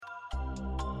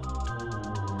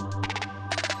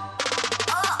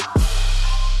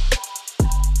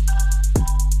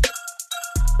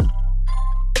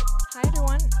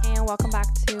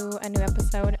new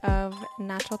episode of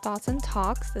Natural Thoughts and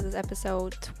Talks. This is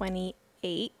episode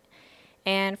 28.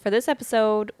 And for this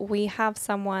episode, we have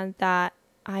someone that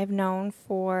I've known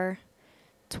for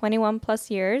 21 plus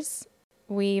years.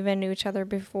 We even knew each other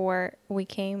before we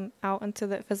came out into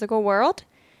the physical world.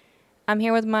 I'm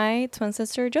here with my twin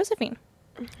sister, Josephine.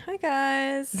 Hi,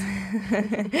 guys.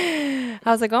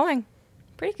 How's it going?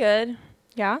 Pretty good.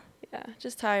 Yeah? Yeah,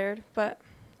 just tired, but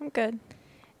I'm good.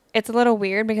 It's a little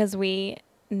weird because we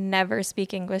never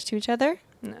speak English to each other.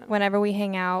 No. Whenever we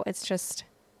hang out, it's just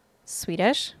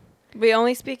Swedish. We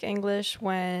only speak English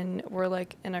when we're,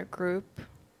 like, in a group.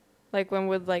 Like, when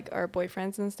with, like, our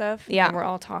boyfriends and stuff. Yeah. And we're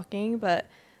all talking, but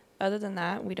other than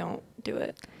that, we don't do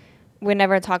it. We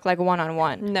never talk, like,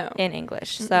 one-on-one No. in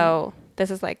English. Mm-mm. So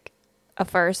this is, like, a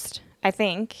first, I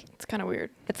think. It's kind of weird.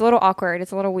 It's a little awkward.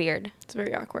 It's a little weird. It's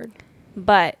very awkward.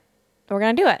 But we're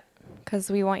going to do it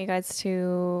because we want you guys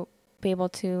to be able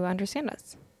to understand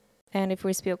us. And if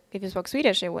you spoke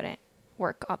Swedish, it wouldn't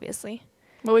work, obviously.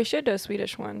 Well, we should do a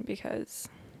Swedish one because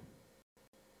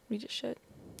we just should.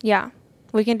 Yeah.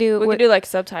 We can do like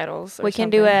subtitles. We can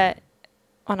do it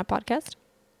on a podcast.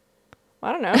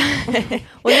 I don't know.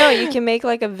 Well, no, you can make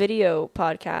like a video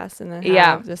podcast and then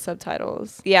have the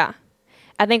subtitles. Yeah.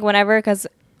 I think because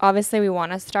obviously we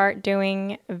want to start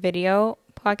doing video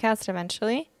podcast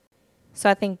eventually. So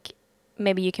I think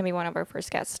maybe you can be one of our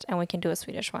first guests and we can do a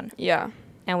Swedish one. Yeah.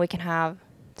 And we can have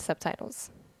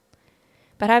subtitles.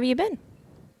 But how have you been?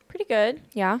 Pretty good.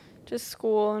 Yeah. Just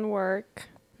school and work.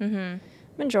 Mm-hmm. I'm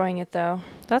enjoying it though.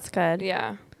 That's good.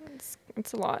 Yeah.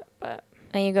 It's a lot, but.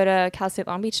 And you go to Cal State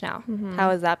Long Beach now. Mm-hmm.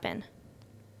 How has that been?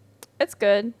 It's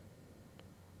good.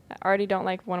 I already don't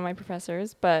like one of my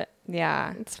professors, but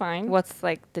yeah, it's fine. What's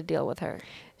like the deal with her?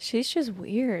 She's just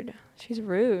weird. She's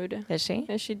rude. Is she?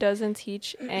 And she doesn't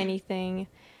teach anything.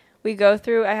 I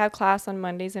have class on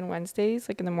Mondays and Wednesdays,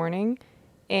 like in the morning,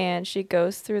 and she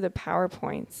goes through the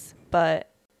PowerPoints, but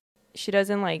she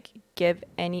doesn't like give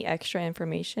any extra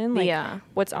information. Like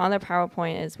what's on the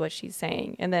PowerPoint is what she's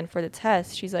saying. And then for the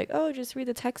test, she's like, oh, just read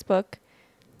the textbook.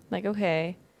 Like,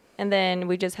 okay. And then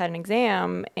we just had an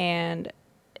exam and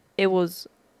it was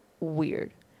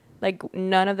weird. Like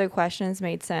none of the questions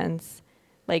made sense.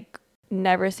 Like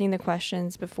never seen the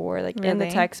questions before, like in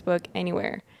the textbook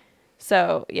anywhere.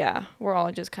 So yeah, we're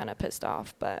all just kind of pissed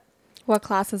off, but. What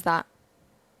class is that?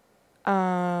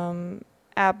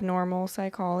 Abnormal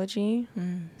psychology.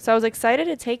 So I was excited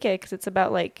to take it because it's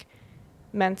about like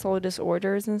mental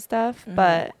disorders and stuff,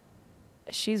 but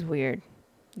she's weird.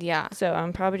 Yeah. So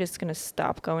I'm probably just going to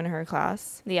stop going to her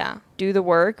class. Yeah. Do the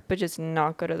work, but just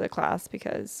not go to the class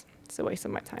because it's a waste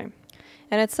of my time.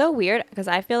 And it's so weird because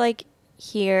I feel like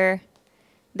here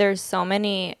there's so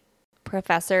many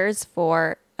professors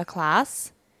for a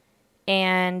class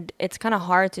and it's kind of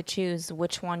hard to choose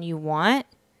which one you want.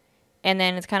 And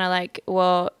then it's kind of like,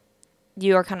 well,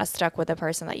 you are kind of stuck with the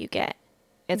person that you get.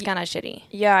 It's kind of shitty.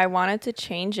 Yeah, I wanted to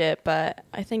change it, but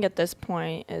I think at this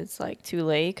point it's like too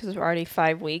late because we're already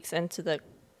 5 weeks into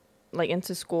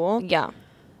into school. Yeah.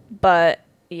 But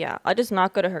yeah, I'll just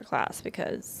not go to her class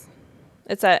because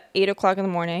it's at 8 o'clock in the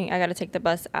morning. I got to take the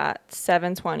bus at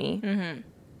 7:20. Mm-hmm.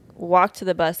 Walk to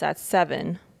the bus at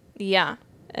 7. Yeah.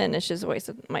 And it's just a waste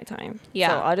of my time. Yeah.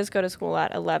 So I'll just go to school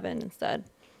at 11 instead.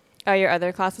 Are your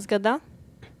other classes good though?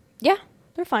 Yeah,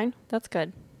 they're fine. That's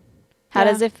good. How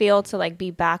does it feel to like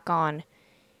be back on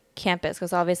campus?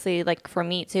 Because obviously, like for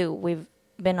me too, we've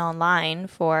been online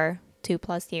for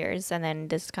 2+ years, and then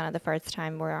this is kind of the first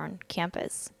time we're on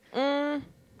campus. Do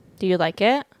you like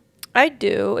it? I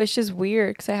do. It's just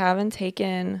weird because I haven't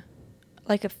taken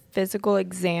like a physical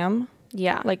exam.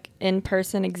 Yeah. Like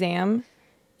in-person exam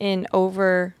in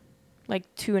over like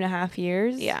 2.5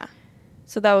 years. Yeah.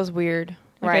 So that was weird.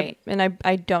 Right.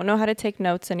 I don't know how to take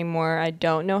notes anymore. I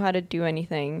don't know how to do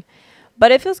anything.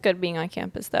 But it feels good being on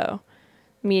campus, though.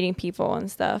 Meeting people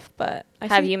and stuff. But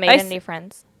have you made any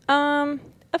friends? A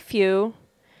few.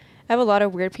 I have a lot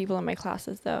of weird people in my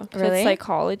classes, though. Really? It's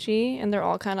psychology, and they're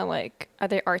all kind of like... Are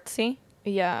they artsy?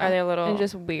 Yeah. Are they a little... And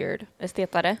just weird.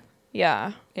 Estetare?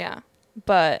 Yeah. Yeah.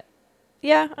 But,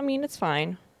 yeah, I mean, it's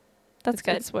fine. That's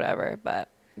good. It's whatever, but,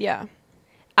 yeah.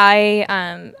 I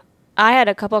had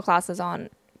a couple of classes on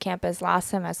campus last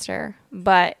semester,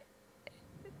 but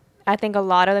I think a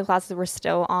lot of the classes were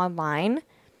still online.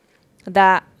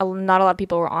 That not a lot of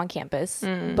people were on campus,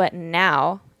 but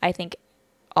now I think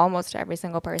almost every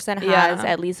single person has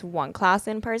at least one class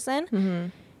in person. Mm-hmm.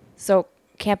 So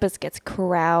campus gets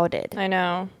crowded. I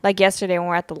know. Like yesterday when we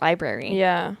were at the library.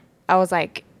 Yeah. I was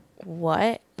like,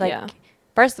 what? Like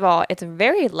First of all, it's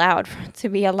very loud to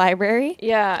be a library.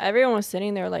 Yeah, everyone was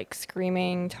sitting there like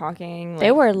screaming, talking.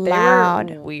 They were loud.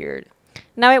 They were weird.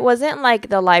 Now, it wasn't like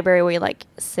the library where you like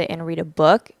sit and read a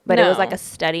book, but it was like No. a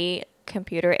study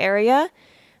computer area.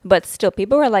 But still,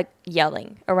 people were like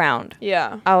yelling around.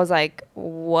 Yeah. I was like,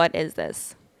 what is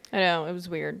this? I know, it was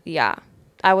weird. Yeah.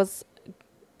 I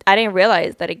didn't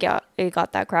realize that it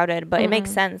got that crowded, but it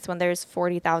makes sense when there's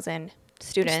 40,000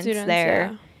 students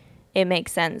there. Yeah. It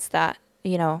makes sense that,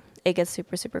 you know, it gets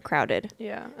super, super crowded.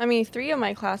 Yeah. I mean, 3 of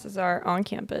my classes are on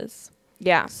campus.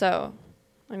 Yeah. So,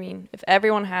 I mean, if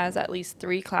everyone has at least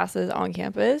 3 classes on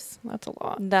campus, that's a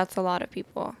lot. That's a lot of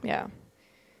people. Yeah.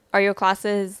 Are your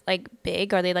classes like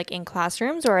big? Are they like in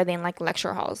classrooms or are they in like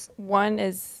lecture halls? One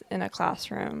is in a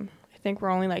classroom. I think we're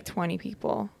only like 20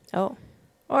 people. Oh.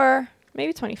 Or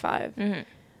maybe 25. Mm-hmm.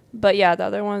 But yeah, the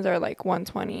other ones are like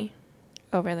 120.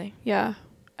 Oh, really? Yeah.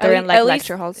 They're in like at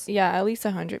lecture least, halls? Yeah, at least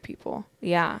 100 people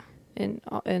Yeah.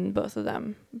 in both of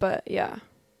them. But yeah.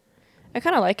 I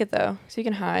kind of like it though, so you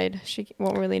can hide. She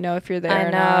won't really know if you're there I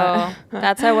or know. not.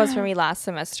 That's how it was for me last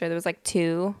semester. There was like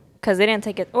 2 because they didn't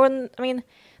take it. Or, I mean,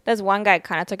 there's one guy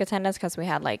kind of took attendance because we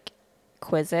had like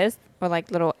quizzes or like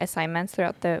little assignments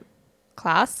throughout the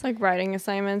class. Like writing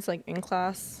assignments, like in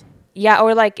class. Yeah,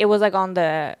 or like it was like on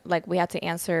the, like we had to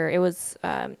answer, it was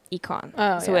econ.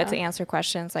 Oh, so we had to answer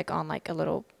questions like on like a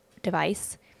little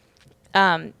device.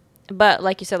 But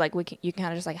like you said, like you can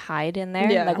kind of just like hide in there.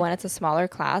 Yeah. Like when it's a smaller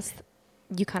class,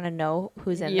 you kind of know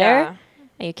who's in there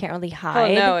and you can't really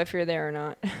hide. Oh, no, if you're there or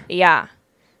not. Yeah.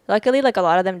 Luckily, like a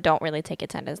lot of them don't really take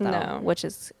attendance though, No. which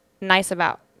is nice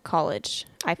about college,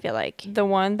 I feel like. The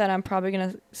one that I'm probably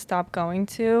going to stop going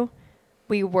to,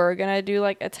 we were going to do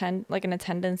like an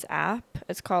attendance app.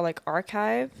 It's called like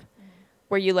Archive,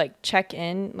 where you like check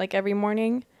in like every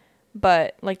morning.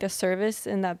 But like the service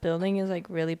in that building is like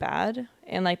really bad.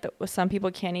 And like some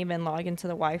people can't even log into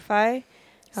the Wi-Fi.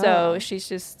 So she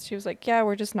was like, yeah,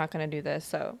 we're just not going to do this.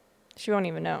 So she won't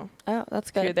even know Oh, that's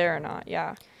if you're good. there or not.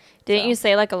 Yeah. Didn't So. you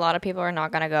say like a lot of people are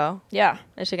not going to go? Yeah.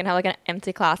 Is she going to have like an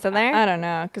empty class in there? I don't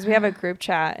know, because we have a group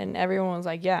chat and everyone was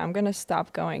like, yeah, I'm going to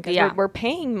stop going because we're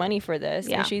paying money for this.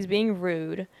 Yeah. And she's being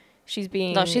rude.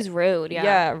 No, she's rude. Yeah.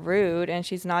 Yeah, rude. And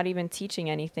she's not even teaching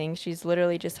anything. She's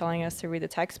literally just telling us to read the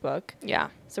textbook. Yeah.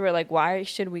 So we're like, why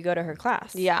should we go to her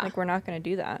class? Yeah. Like, we're not going to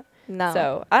do that. No.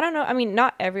 So I don't know. I mean,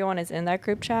 not everyone is in that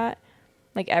group chat,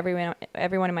 like everyone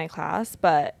in my class,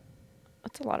 but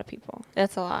it's a lot of people.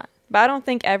 That's a lot. But I don't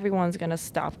think everyone's going to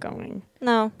stop going.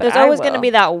 No. But There's I always going to will. be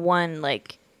that one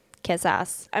like kiss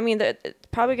ass. I mean, it's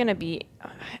probably going to be,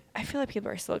 I feel like people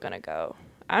are still going to go.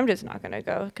 I'm just not going to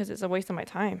go because it's a waste of my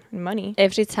time and money.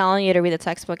 If she's telling you to read the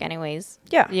textbook anyways,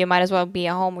 Yeah. you might as well be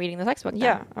at home reading the textbook then.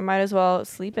 Yeah. I might as well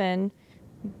sleep in,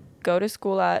 go to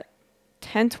school at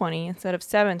 10:20 instead of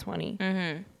 7:20.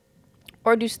 Mm-hmm.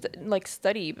 Or do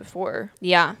study before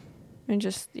Yeah. and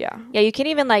just, yeah. Yeah, you can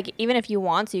even like, even if you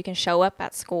want to, you can show up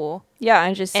at school Yeah,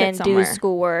 and just sit and somewhere. do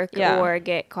schoolwork Yeah. or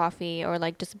get coffee or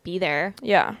like just be there.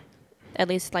 Yeah. At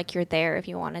least like you're there if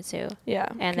you wanted to. Yeah.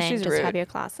 And 'cause then she's just rude. have your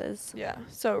classes. Yeah,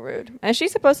 so rude. And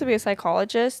she's supposed to be a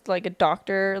psychologist, like a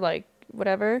doctor, like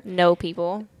whatever. No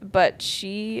people. But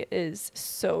she is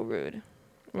so rude.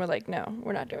 We're like, no,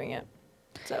 we're not doing it.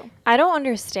 So I don't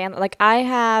understand. Like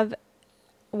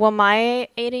my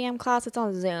 8 a.m. class, it's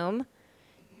on Zoom.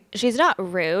 She's not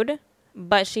rude,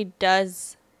 but she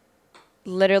does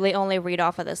literally only read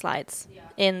off of the slides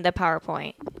in the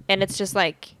PowerPoint. And it's just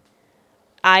like,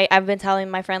 I've been telling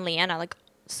my friend Leanna like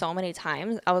so many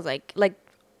times. I was like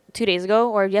 2 days ago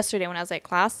or yesterday when I was at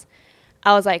class,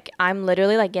 I was like, I'm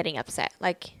literally like getting upset.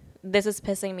 Like, this is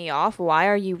pissing me off. Why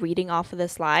are you reading off of the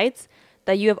slides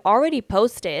that you have already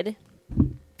posted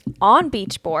on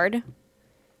Beachboard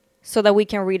so that we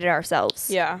can read it ourselves?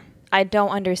 yeah. I don't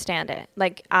understand it.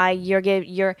 Like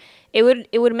it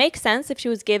would make sense if she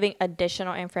was giving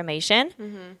additional information.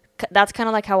 Mm-hmm. That's kind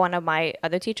of like how one of my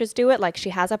other teachers do it. Like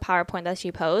she has a PowerPoint that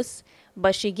she posts,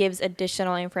 but she gives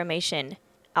additional information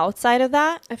outside of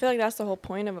that I feel like that's the whole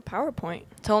point of a PowerPoint.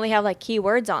 to only have like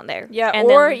keywords on there. Yeah,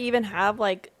 And or then- even have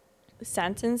like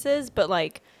sentences, but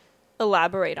like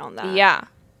elaborate on that. yeah,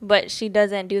 but she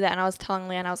doesn't do that. And I was telling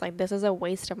Leanne, I was like, this is a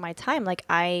waste of my time.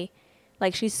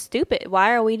 Like she's stupid.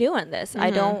 Why are we doing this? I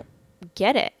don't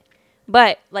get it.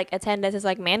 But like attendance is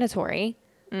like mandatory.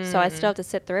 So I still have to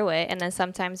sit through it. And then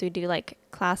sometimes we do like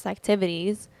class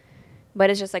activities. But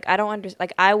it's just like, I don't understand.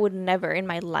 Like I would never in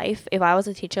my life, if I was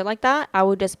a teacher like that, I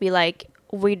would just be like,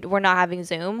 we're not having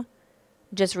Zoom.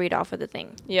 Just read off of the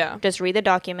thing. Yeah. Just read the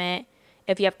document.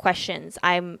 If you have questions,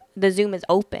 the Zoom is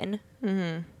open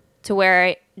to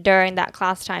where during that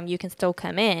class time you can still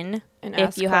come in And if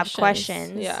ask you have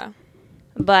questions. Yeah.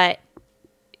 But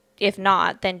if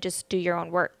not, then just do your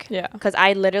own work. Yeah. Because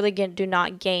I literally do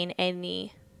not gain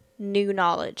any new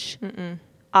knowledge Mm-mm.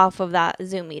 off of that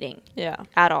Zoom meeting. Yeah.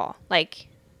 At all. Like,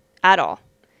 at all.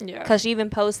 Yeah. Because she even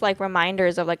posts, like,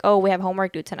 reminders of, like, oh, we have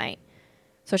homework due tonight.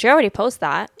 So she already posts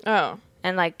that. Oh.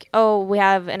 And, like, oh, we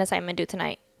have an assignment due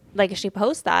tonight. Like, she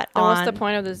posts that Then what's the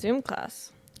point of the Zoom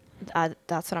class?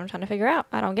 That's what I'm trying to figure out.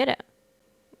 I don't get it.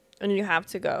 And you have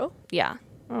to go? Yeah.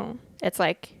 Oh. It's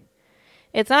like,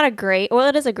 it's not a grade. Well,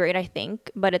 it is a grade, I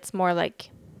think. But it's more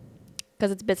like,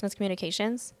 because it's business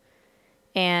communications.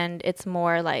 And it's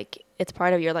more like, it's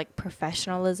part of your, like,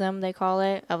 professionalism, they call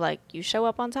it. Of, like, you show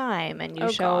up on time. And you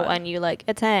and you, like,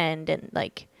 attend. And,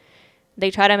 like, they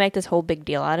try to make this whole big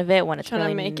deal out of it when it's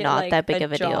really not that big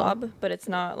of a deal. But it's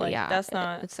not, like, that's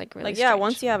not. It's, like, really like, strange.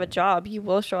 once you have a job, you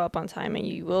will show up on time and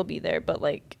you will be there. But,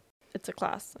 like, it's a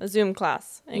class, a Zoom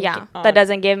class. Yeah, that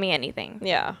doesn't give me anything.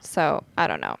 Yeah. So, I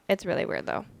don't know. It's really weird,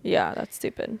 though. Yeah, that's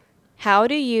stupid. How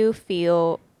do you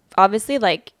feel? Obviously,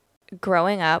 like,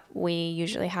 growing up, we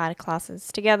usually had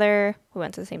classes together. We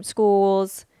went to the same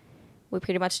schools. We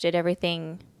pretty much did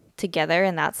everything together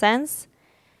in that sense.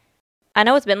 I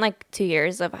know it's been, like, 2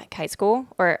 years of, like, high school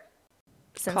or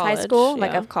since high school,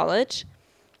 like, of college,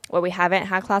 where we haven't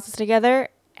had classes together.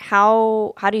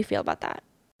 How do you feel about that?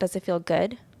 Does it feel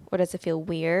good? Or does it feel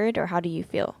weird? Or how do you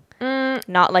feel?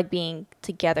 Not like being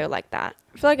together like that.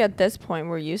 I feel like at this point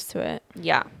we're used to it.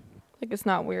 Yeah. Like, it's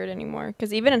not weird anymore.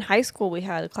 Because even in high school, we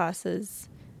had classes,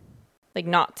 like,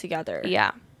 not together.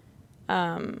 Yeah.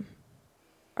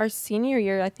 Our senior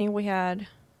year, I think we had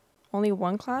only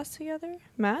one class together.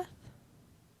 Math?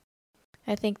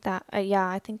 I think that,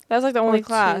 I think that was, like, the only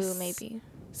class. Two, maybe.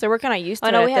 So we're kind of used to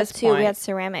it no, at we had this two. point. We had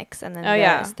ceramics and then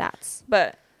stats.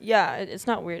 But, yeah, it's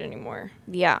not weird anymore.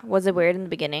 Yeah. Was it weird in the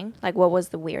beginning? Like, what was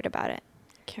the weird about it?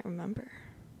 I can't remember.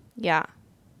 Yeah.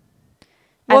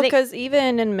 Well, because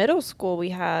even in middle school,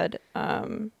 we had,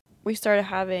 we started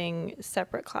having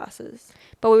separate classes.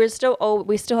 But we still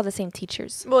had the same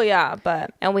teachers. Well, yeah,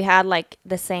 but. And we had, like,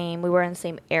 we were in the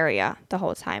same area the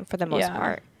whole time for the most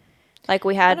part. Like,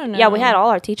 we had, we had all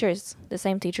our teachers, the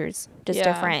same teachers, just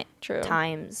different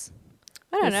times.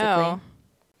 I don't know.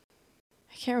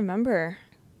 I can't remember.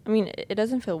 I mean, it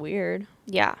doesn't feel weird.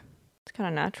 Yeah. It's kind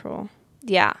of natural.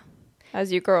 Yeah.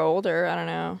 As you grow older, I don't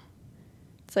know.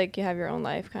 It's like you have your own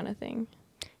life kind of thing.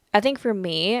 I think for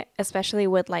me, especially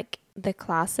with, like, the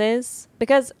classes,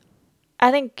 because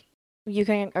I think you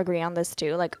can agree on this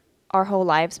too. Like, our whole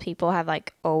lives, people have,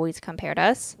 like, always compared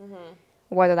us. Mm-hmm.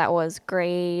 Whether that was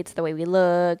grades, the way we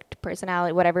looked,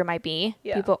 personality, whatever it might be.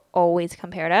 Yeah. People always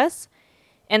compared us.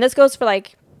 And this goes for,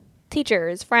 like,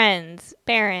 teachers, friends,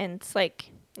 parents,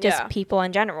 like, just people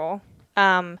in general.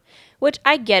 Which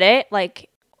I get it. Like,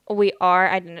 we are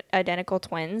identical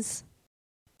twins.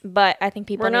 But I think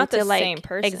people need to, like, same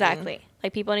person. Exactly.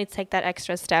 Like, people need to take that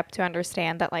extra step to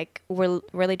understand that, like, we're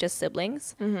really just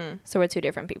siblings. Mm-hmm. So we're two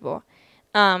different people.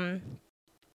 But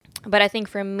I think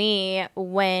for me,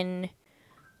 when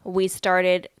we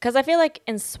started, because I feel like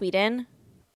in Sweden,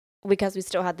 because we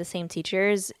still had the same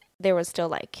teachers, there was still,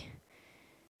 like,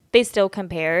 they still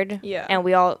compared. Yeah. And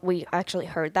we actually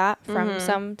heard that from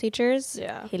some teachers.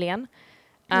 Yeah. Helian.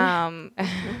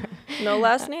 No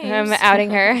last names. I'm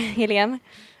outing her, Helian.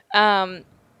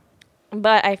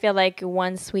 But I feel like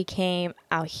once we came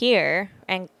out here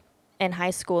and in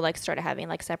high school, like, started having,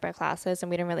 like, separate classes and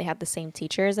we didn't really have the same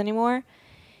teachers anymore,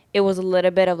 it was a little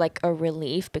bit of, like, a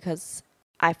relief because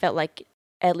I felt like,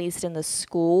 at least in the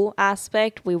school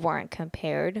aspect, we weren't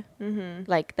compared. Mm-hmm.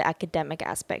 Like, the academic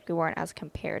aspect, we weren't as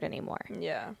compared anymore.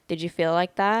 Yeah. Did you feel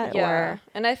like that? Yeah. Or?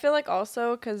 And I feel like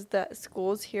also because the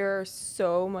schools here are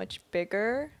so much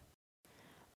bigger.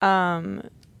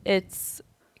 It's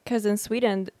because in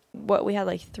Sweden, we had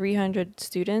like 300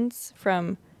 students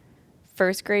from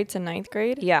first grade to ninth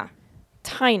grade. Yeah.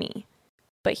 Tiny.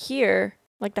 But here,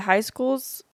 like the high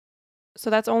schools, so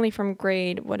that's only from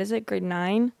grade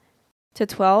 9 to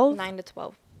 12? 9 to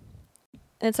 12.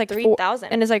 And it's like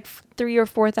 3,000. And it's like 3,000 or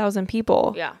 4,000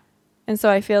 people. Yeah. And so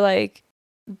I feel like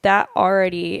that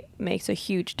already makes a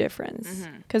huge difference.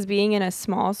 Because being in a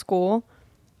small school,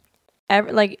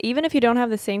 like, even if you don't have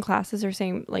the same classes or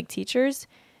same, like, teachers,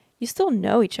 you still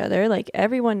know each other. Like,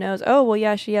 everyone knows, oh, well,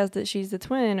 yeah, she's the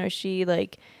twin, or she,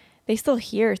 like, they still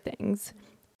hear things.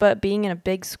 But being in a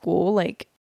big school, like,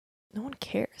 no one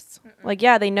cares. Like,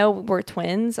 yeah, they know we're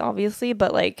twins, obviously,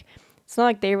 but, like, it's not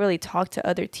like they really talk to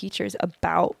other teachers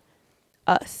about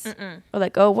us. Or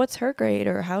like, oh, what's her grade,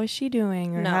 or how is she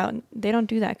doing, or how they don't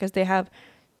do that because they have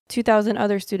 2,000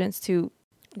 other students to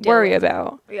worry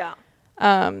about. Yeah.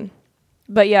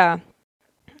 But yeah,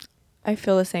 I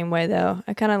feel the same way though.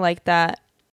 I kind of like that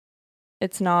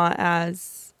it's not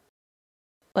as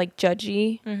like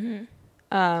judgy.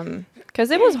 Mm-hmm.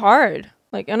 Because it was hard.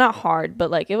 Like, not hard, but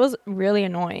like it was really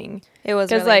annoying. It was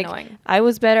really like, annoying. I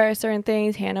was better at certain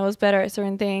things. Hannah was better at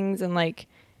certain things, and like,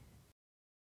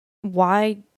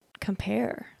 why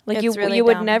compare? Like, It's really you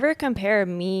would dumb. never compare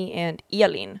me and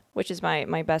Elin, which is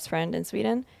my best friend in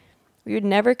Sweden. We would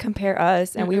never compare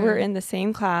us, and we were in the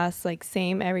same class, like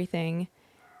same everything.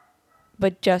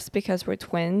 But just because we're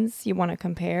twins, you want to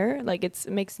compare? Like, it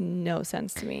makes no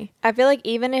sense to me. I feel like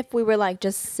even if we were like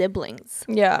just siblings,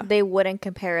 Yeah. they wouldn't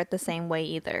compare it the same way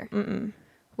either.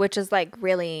 Which is like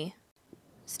really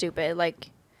stupid.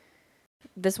 Like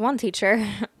this one teacher,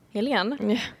 Elian,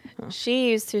 Yeah.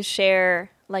 she used to share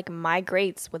like my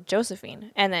grades with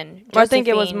Josephine, and then I think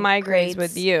it was Josephine my grades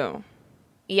with you.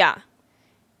 Yeah,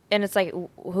 and it's like,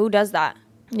 who does that?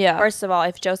 Yeah. First of all,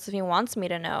 if Josephine wants me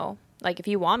to know, like if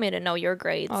you want me to know your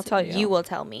grades, I'll tell you. You will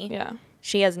tell me. Yeah.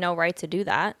 She has no right to do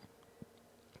that.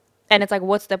 And it's like,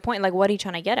 what's the point? Like, what are you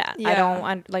trying to get at?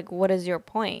 Yeah. Like, what is your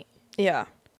point? Yeah.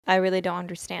 I really don't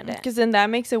understand it. Because then that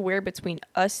makes it weird between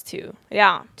us two.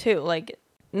 Yeah. Too. Like,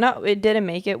 no, it didn't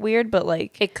make it weird, but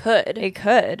like It could. it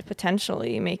could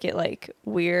potentially make it like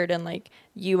weird, and like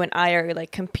you and I are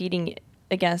like competing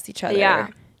against each other. Yeah.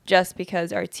 Just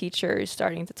because our teacher is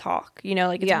starting to talk. You know,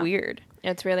 like, it's weird.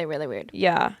 It's really, really weird.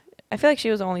 Yeah. I feel like she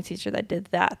was the only teacher that did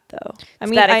that, though. I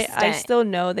mean, that I extent. still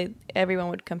know that everyone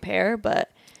would compare,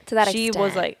 but To that she extent.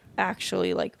 was like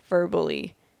actually like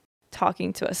verbally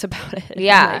talking to us about it.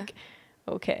 Yeah. I'm like,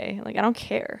 okay, like I don't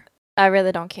care. I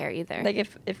really don't care either. Like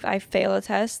if I fail a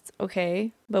test,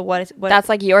 okay, but what? That's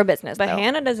like your business. But though.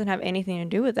 Hannah doesn't have anything to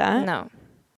do with that. No.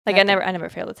 Like I never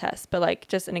failed a test, but like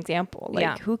just an example. Like,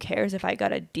 Yeah. who cares if I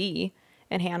got a D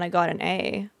and Hannah got an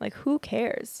A? Like, who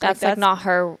cares? That's like not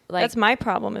her. Like, that's my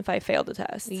problem if I failed the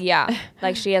test. Yeah.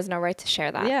 Like she has no right to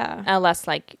share that. Yeah. Unless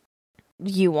like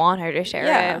you want her to share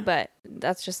Yeah. it, but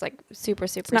that's just like super,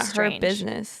 super It's not strange. her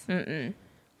business. Mm-mm.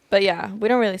 But yeah, we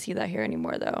don't really see that here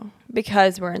anymore though,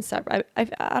 because we're in separate.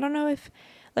 I don't know if,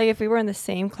 like, if we were in the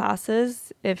same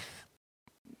classes, if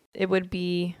it would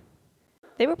be,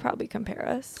 they would probably compare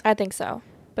us. I think so.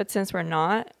 But since we're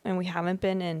not, and we haven't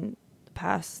been in the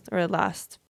past or the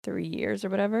last 3 years or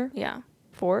whatever, Yeah.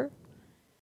 4,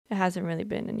 it hasn't really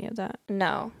been any of that.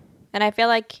 No. And I feel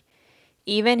like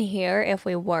even here, if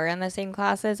we were in the same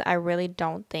classes, I really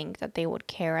don't think that they would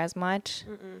care as much.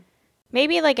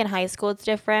 Maybe like in high school it's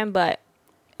different, but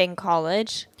in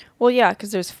college, Well, yeah,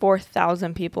 because there's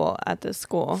 4,000 people at this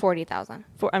school. 40,000.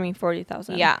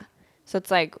 40,000. Yeah. So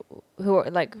it's like, who are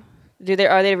like,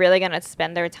 are they really going to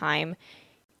spend their time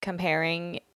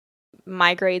comparing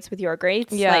my grades with your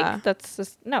grades? Yeah. Like, that's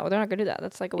just, no, they're not going to do that.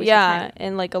 That's like a waste of Yeah, time.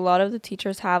 and like a lot of the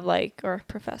teachers have like, or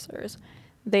professors,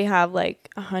 they have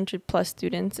like 100+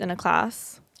 students in a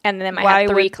class. And then they might have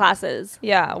 3 classes.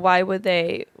 Yeah, why would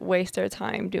they waste their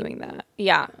time doing that?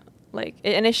 Yeah. Like,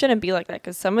 and it shouldn't be like that,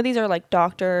 because some of these are like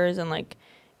doctors and like,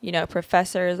 you know,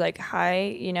 professors, like high,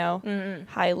 you know,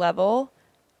 high level.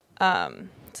 So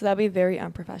that'd be very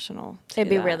unprofessional. It'd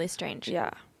be really strange.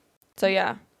 Yeah. So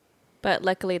yeah. But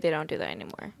luckily they don't do that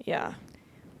anymore. Yeah.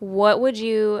 What would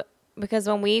you, because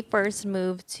when we first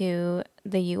moved to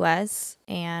the U.S.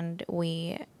 and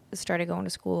we started going to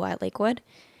school at Lakewood,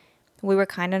 we were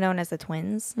kind of known as the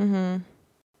twins. Mm-hmm.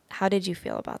 How did you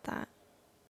feel about that?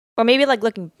 Or maybe like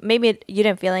maybe you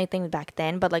didn't feel anything back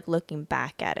then, but like looking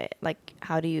back at it, like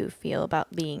how do you feel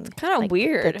about being kind of like,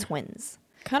 weird? the twins?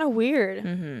 Kind of weird.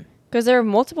 Mm-hmm. Because there are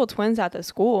multiple twins at the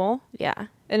school. Yeah.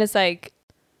 And it's like,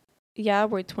 yeah,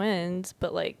 we're twins,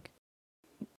 but like,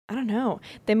 I don't know.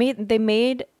 They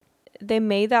made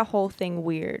that whole thing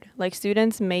weird. Like,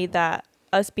 students made that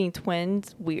us being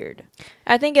twins weird.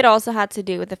 I think it also had to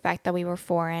do with the fact that we were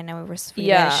foreign and we were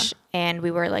Swedish and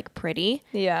we were like pretty.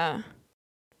 Yeah.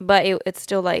 But it's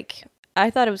still like, I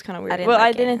thought it was kind of weird.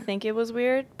 I didn't think it was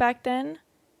weird back then.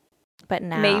 But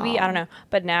now. Maybe, I don't know.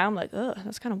 But now I'm like, ugh,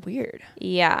 that's kind of weird.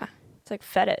 Yeah. It's like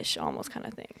fetish almost kind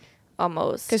of thing.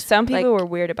 Almost. Because some people like, were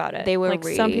weird about it. They were like,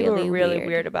 some people were really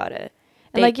weird about it.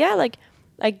 And like, yeah, like,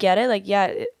 I get it. Like,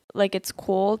 yeah, like it's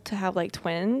cool to have like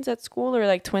twins at school or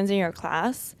like twins in your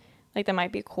class. Like, that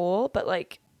might be cool. But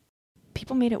like,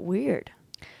 people made it weird.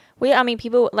 Well, I mean,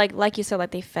 people, like you said,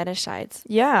 like they fetishize.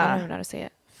 Yeah. I don't even know how to say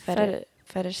it.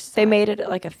 Fetish. They made it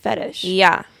like a fetish.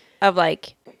 Yeah. Of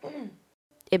like,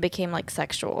 it became like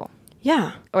sexual.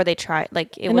 Yeah. Or they tried,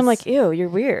 like, and I'm like, ew, you're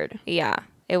weird. Yeah.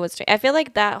 It was, I feel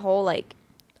like that whole, like,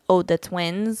 the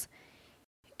twins,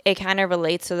 it kind of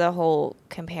relates to the whole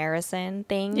comparison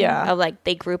thing. Yeah. Of like,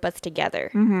 they group us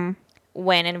together. Mm-hmm.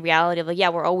 When in reality, like, yeah,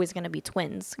 we're always going to be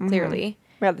twins, clearly.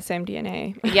 We have the same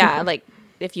DNA. Yeah. Like,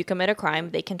 if you commit a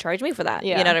crime, they can charge me for that.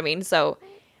 Yeah. You know what I mean? So,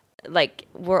 like,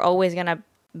 we're always going to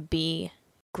be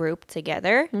grouped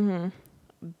together. Mm-hmm.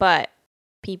 But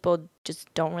people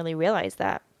just don't really realize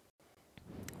that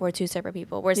we're two separate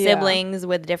people. We're siblings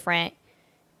with different,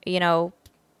 you know,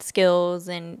 skills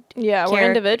and we're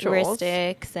individuals,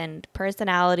 characteristics and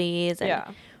personalities and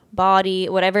body,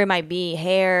 whatever it might be,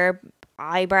 hair,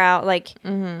 eyebrow. Like,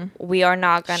 we are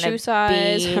not gonna be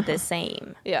the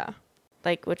same.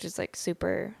 Like, which is like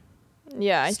super.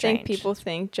 I think people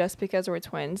think just because we're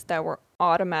twins that we're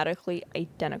automatically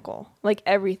identical. Like,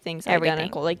 everything's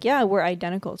identical. Like, we're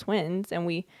identical twins,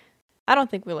 and I don't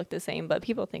think we look the same, but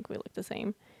people think we look the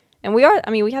same. And we are. I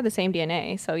mean, we have the same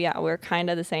DNA, so we're kind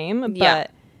of the same.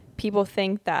 But people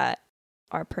think that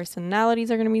our personalities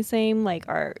are going to be the same, like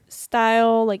our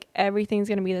style, like everything's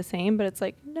going to be the same. But it's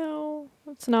like, no,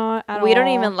 it's not at all. We don't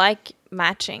even like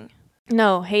matching.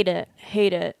 No, hate it.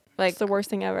 Like, it's the worst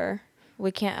thing ever.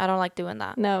 I don't like doing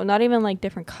that. No, not even like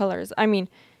different colors. I mean,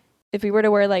 if we were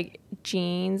to wear like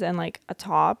jeans and like a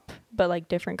top, but like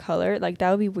different color, like that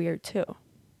would be weird too.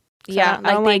 So like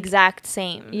the exact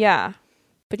same. Yeah.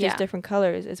 But just different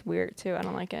colors is weird too. I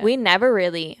don't like it. We never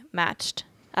really matched,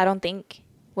 I don't think,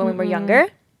 when we were younger.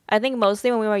 I think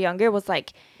mostly when we were younger was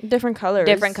like different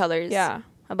colors. Yeah.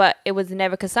 But it was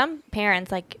never, because some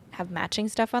parents like have matching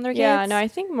stuff on their kids. Yeah, no, I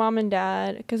think mom and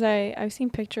dad, because I've seen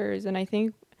pictures and I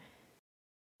think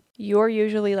you're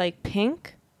usually like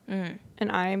pink and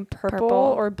I'm purple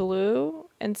or blue,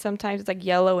 and sometimes it's like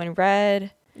yellow and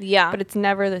red. Yeah. But it's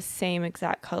never the same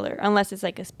exact color unless it's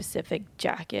like a specific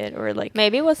jacket or like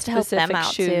maybe it was to help them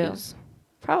out shoes. Too.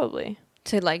 Probably.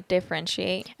 To like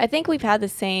differentiate. I think we've had the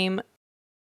same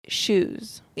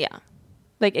shoes. Yeah.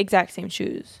 Like exact same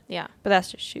shoes. Yeah. But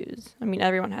that's just shoes. I mean,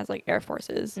 everyone has like Air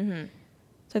Forces. So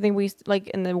I think we like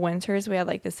in the winters we had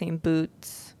like the same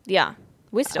boots. Yeah.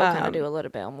 We still kind of do a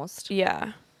little bit almost.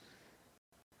 Yeah.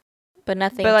 But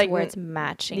nothing like, where it's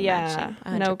matching. Yeah.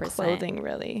 Matching, 100%. No clothing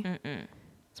really.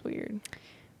 It's weird.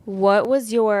 What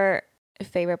was your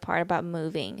favorite part about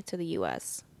moving to the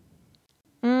U.S.?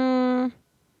 And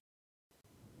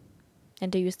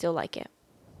do you still like it?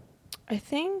 I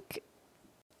think,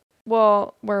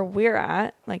 well, where we're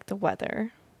at, like the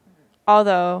weather,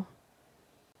 although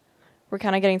we're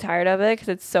kind of getting tired of it because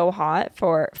it's so hot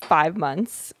for 5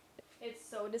 months. It's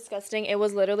so disgusting. It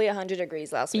was literally 100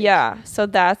 degrees last week. Yeah. So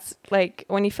that's like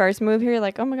when you first move here, you're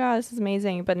like, oh my God, this is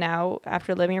amazing. But now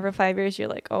after living here for 5 years, you're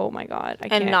like, oh my God, I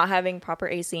can't. And not having proper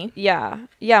AC. Yeah.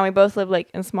 Yeah. We both live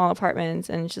like in small apartments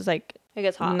and it's just like, it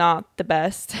gets hot. Not the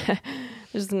best.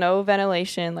 There's no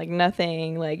ventilation, like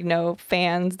nothing, like no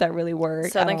fans that really work.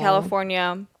 Southern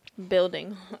California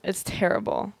building. It's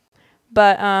terrible.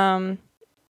 But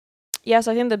yeah,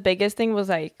 so I think the biggest thing was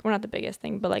like, well, not the biggest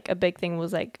thing, but like a big thing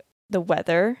was like the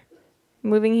weather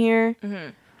moving here.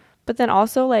 But then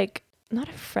also like not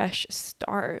a fresh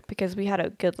start because we had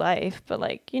a good life, but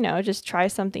like, you know, just try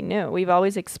something new. We've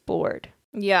always explored.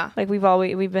 Yeah. Like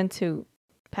we've been to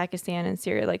Pakistan and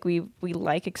Syria. Like we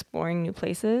like exploring new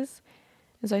places.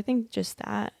 And so I think just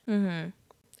that. And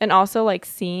also like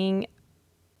seeing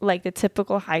like the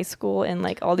typical high school and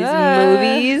like all these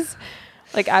movies.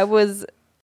 Like I was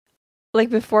like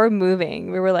before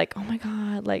moving, we were like, oh my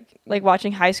God, like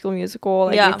watching High School Musical.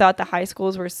 Like we thought the high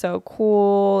schools were so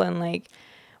cool and like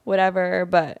whatever.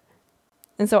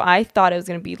 And so I thought it was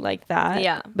going to be like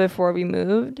that before we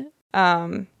moved.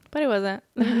 But it wasn't.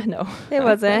 No, it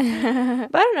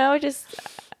wasn't. But I don't know.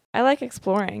 I like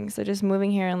exploring. So just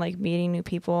moving here and like meeting new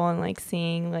people and like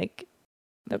seeing like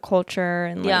the culture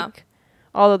and like,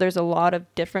 although there's a lot of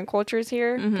different cultures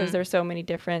here because there's so many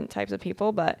different types of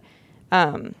people, but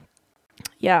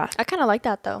yeah. I kind of like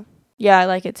that though. Yeah, I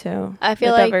like it too. I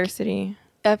feel like diversity.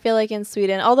 I feel like in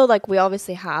Sweden, although like we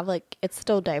obviously have like it's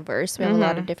still diverse. We have a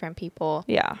lot of different people.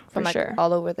 Yeah, from like sure.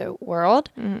 all over the world.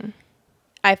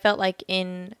 I felt like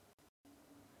it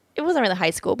wasn't really high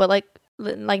school, but like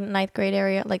ninth grade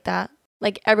area, like that.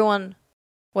 Like everyone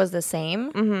was the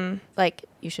same. Like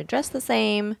you should dress the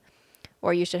same,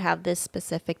 or you should have this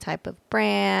specific type of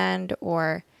brand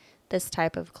or this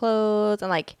type of clothes, and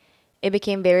like it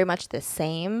became very much the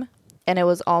same, and it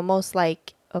was almost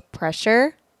like a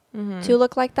pressure to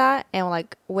look like that and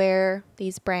like wear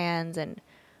these brands and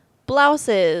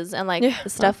blouses and like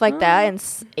stuff like that in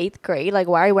 8th grade. Like,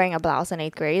 why are you wearing a blouse in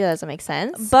 8th grade? That doesn't make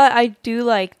sense. But I do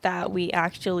like that we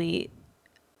actually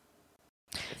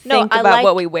think about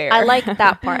what we wear. I like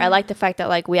that part. I like the fact that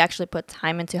like we actually put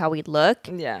time into how we look.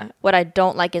 Yeah. What I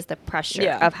don't like is the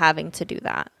pressure of having to do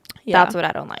that. Yeah. That's what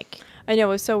I don't like. I know, it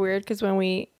was so weird because when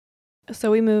we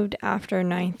moved after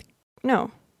ninth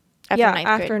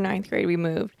grade we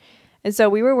moved. And so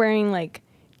we were wearing like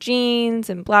jeans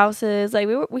and blouses. Like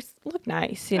we look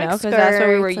nice, you know, because that's what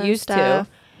we were used to.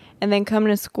 And then coming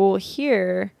to school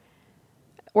here,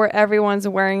 where everyone's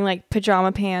wearing like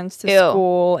pajama pants to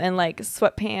school and like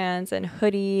sweatpants and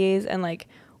hoodies, and like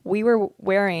we were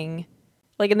wearing,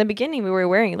 like in the beginning we were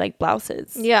wearing like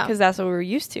blouses, because that's what we were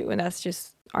used to, and that's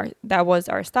just that was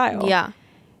our style. Yeah.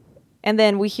 And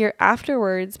then we hear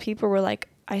afterwards, people were like,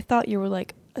 I thought you were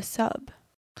like a sub.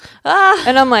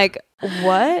 And I'm like,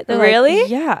 what? They're really?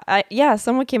 Like, yeah.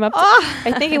 Someone came up to,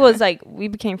 I think it was like we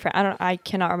became friends. I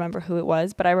cannot remember who it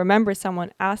was, but I remember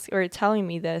someone asking or telling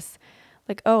me this,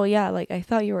 like, oh yeah, like I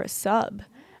thought you were a sub.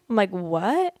 I'm like,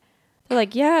 what? They're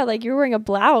like, yeah, like you're wearing a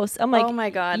blouse. I'm like, oh my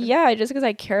God. Yeah, just because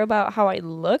I care about how I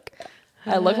look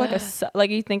like a sub. Like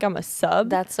you think I'm a sub?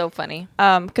 That's so funny.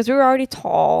 Because we were already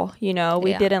tall, you know.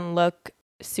 We didn't look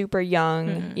super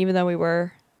young, even though we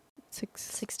were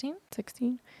 16.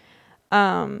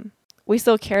 We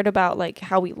still cared about like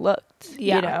how we looked,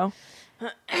 you know.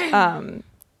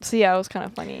 So yeah, it was kind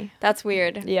of funny. That's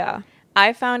weird. Yeah,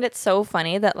 I found it so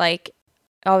funny that like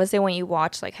obviously when you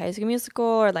watch like High School Musical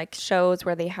or like shows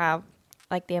where they have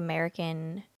like the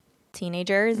American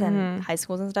teenagers and high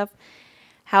schools and stuff,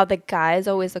 how the guys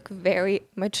always look very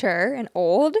mature and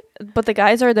old, but the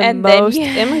guys are the most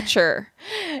immature.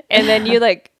 And then you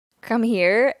like come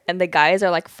here and the guys are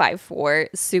like 5'4",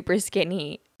 super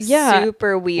skinny,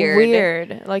 super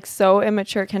weird, like so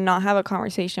immature, cannot have a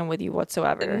conversation with you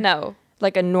whatsoever. No,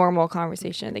 like a normal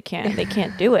conversation, they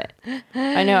can't do it.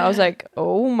 I know. I was like,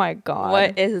 oh my God,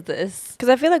 what is this? Because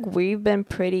I feel like we've been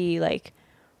pretty like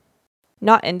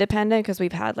not independent, because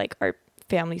we've had like our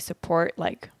family support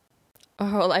like our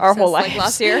whole life, like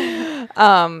last year.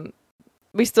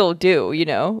 We still do, you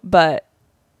know, but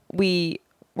we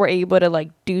were able to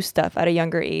like do stuff at a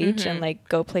younger age and like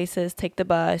go places, take the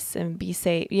bus and be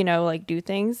safe, you know, like do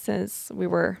things since we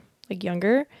were like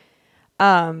younger.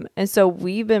 And so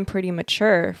we've been pretty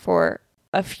mature for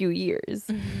a few years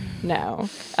now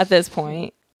at this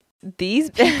point. These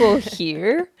people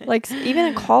here, like even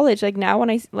in college, like now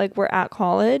when we're at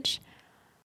college,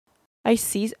 I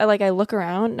see, like I look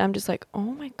around and I'm just like, oh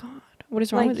my God, what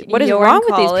is wrong with what is wrong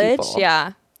with these people?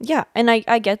 Yeah. And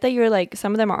I get that you're like,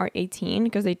 some of them are 18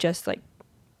 because they just like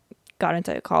got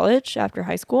into college after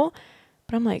high school.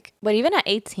 But I'm like, but even at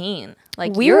 18,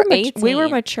 like we were 18. We were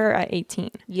mature at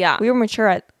 18. Yeah. We were mature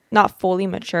at, not fully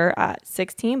mature at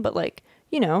 16, but like,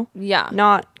 you know,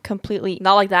 not completely,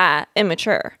 not like that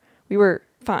immature. We were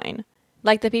fine.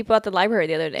 Like the people at the library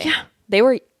the other day. Yeah. They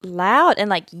were loud and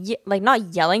like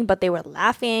not yelling, but they were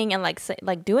laughing and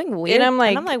like doing weird. And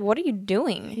I'm like, what are you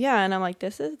doing? Yeah, and I'm like,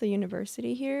 this is the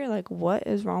university here. Like, what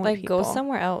is wrong with people? Like, go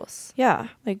somewhere else. Yeah,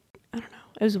 like I don't know.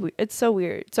 It was weird. It's so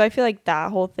weird. So I feel like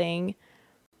that whole thing,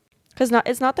 because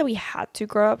it's not that we had to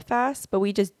grow up fast, but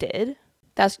we just did.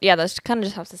 That's kind of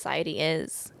just how society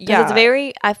is. Yeah, it's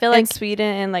very. I feel like in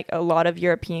Sweden and like a lot of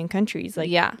European countries,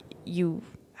 like you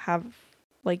have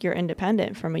like you're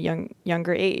independent from a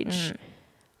younger age.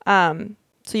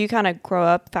 So you kind of grow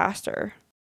up faster.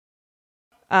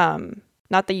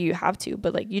 Not that you have to,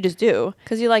 but like you just do,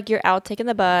 because you're out taking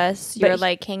the bus, you're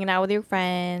like hanging out with your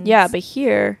friends. Yeah, but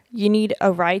here you need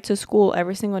a ride to school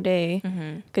every single day,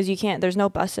 because you can't, there's no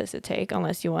buses to take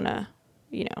unless you want to,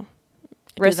 you know,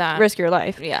 risk your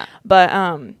life. Yeah. But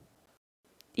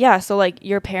yeah, so like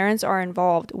your parents are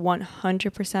involved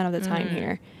 100% of the time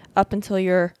here up until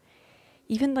you're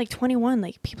even like 21.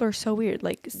 Like people are so weird.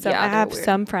 Like I have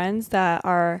some friends that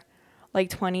are like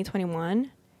 20,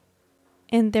 21,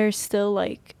 and they're still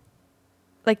like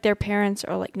their parents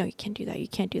are like, no, you can't do that. You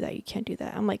can't do that. You can't do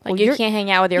that. I'm like, well, you can't hang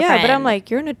out with your friend. Yeah, but I'm like,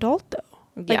 you're an adult though.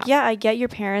 Like, yeah, I get your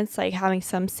parents like having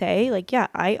some say. Like, yeah,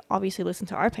 I obviously listen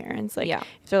to our parents. Like,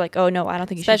 if they're like, oh no, I don't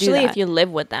think you should do that. Especially if you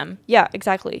live with them. Yeah,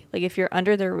 exactly. Like if you're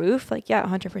under their roof, like, yeah,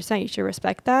 100%, you should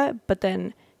respect that. But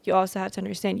then you also have to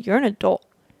understand you're an adult.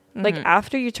 Like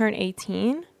after you turn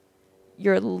 18,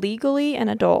 you're legally an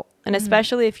adult. And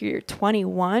especially if you're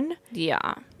 21,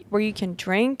 where you can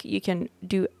drink, you can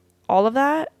do all of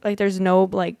that. Like there's no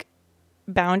like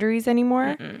boundaries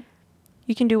anymore.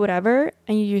 You can do whatever,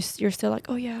 and you're still like,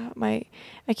 oh yeah,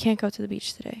 I can't go to the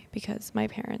beach today because my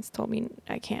parents told me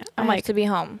I can't. I have to be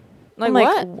home. Like,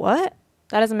 what?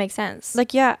 That doesn't make sense.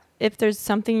 Like, yeah, if there's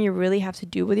something you really have to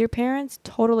do with your parents,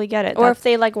 totally get it. Or if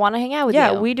they like want to hang out with you.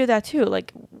 Yeah, we do that too.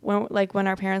 Like when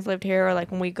our parents lived here, or like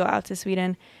when we go out to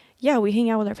Sweden, yeah, we hang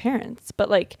out with our parents. But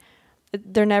like,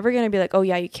 they're never gonna be like, oh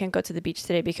yeah, you can't go to the beach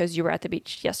today because you were at the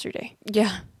beach yesterday.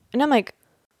 Yeah, and I'm like,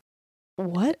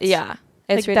 what? Yeah,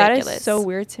 it's like, ridiculous. That is so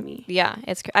weird to me. Yeah,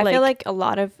 I feel like a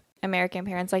lot of American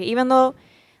parents, like even though,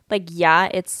 like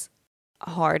it's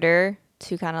harder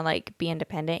to kind of like be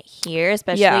independent here,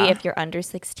 especially if you're under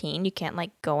 16. You can't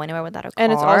like go anywhere without a car.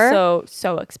 And it's also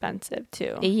so expensive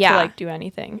too to like do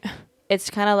anything. It's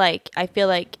kind of like, I feel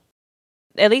like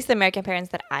at least the American parents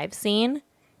that I've seen,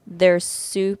 they're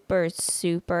super,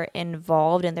 super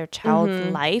involved in their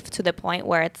child's life to the point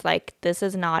where it's like, this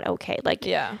is not okay. Like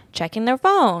checking their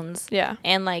phones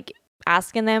and like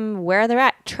asking them where they're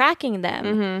at, tracking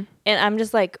them. And I'm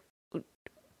just like,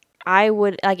 I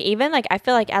would like, even like, I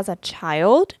feel like as a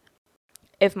child,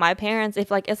 if my parents, if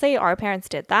like, let's say our parents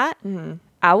did that,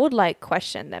 I would like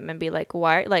question them and be like,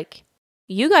 why? Like,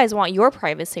 you guys want your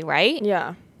privacy, right?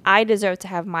 Yeah. I deserve to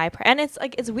have my and it's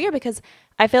like, it's weird because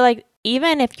I feel like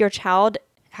even if your child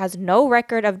has no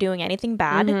record of doing anything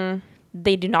bad,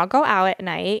 they do not go out at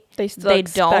night. They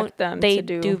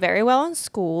do very well in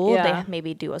school. They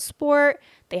maybe do a sport.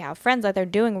 They have friends that they're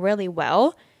doing really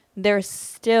well. They're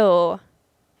still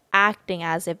acting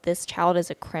as if this child is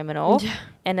a criminal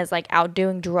and is like out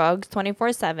doing drugs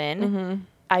 24/7.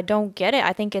 I don't get it.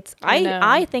 I think it's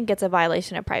I think it's a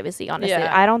violation of privacy, honestly.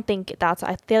 I don't think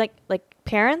I feel like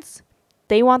parents,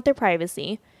 they want their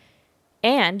privacy,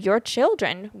 and your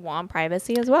children want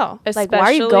privacy as well. Especially, like, why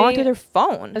are you going through their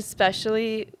phone?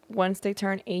 Especially once they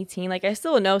turn 18. Like, I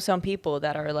still know some people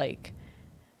that are like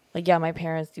yeah, my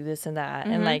parents do this and that,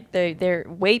 and like they're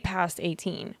way past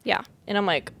 18. Yeah. And I'm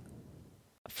like,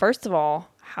 first of all,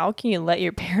 how can you let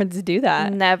your parents do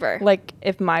that? Never. Like,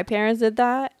 if my parents did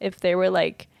that, if they were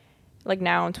like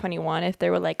now I'm 21, if they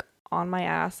were like on my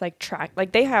ass, like track,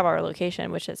 like they have our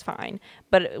location, which is fine.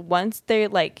 But once they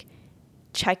like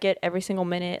check it every single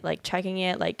minute, like checking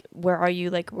it, like, where are you?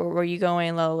 Like, where are you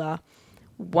going? La, la, la.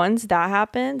 Once that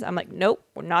happens, I'm like, nope,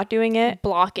 we're not doing it.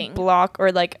 Block,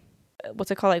 or like,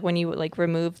 what's it called? Like when you like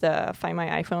remove the Find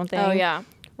My iPhone thing. Oh, yeah.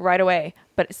 Right away.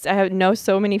 But I know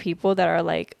so many people that are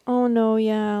like, oh no,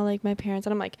 yeah, like my parents.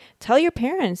 And I'm like, tell your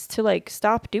parents to like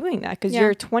stop doing that, because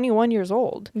you're 21 years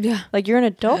old. Yeah. Like, you're an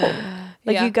adult.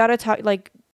 Like, you gotta talk,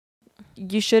 like,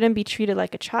 you shouldn't be treated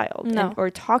like a child. No. Or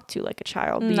talk to like a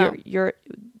child. No.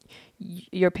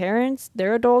 Your parents,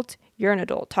 they're adult, you're an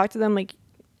adult. Talk to them like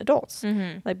adults.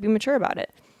 Like, be mature about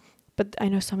it. But I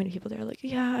know so many people that are like,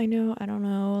 yeah, I know, I don't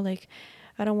know, like,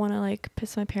 I don't want to like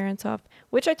piss my parents off,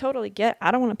 which I totally get.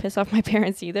 I don't want to piss off my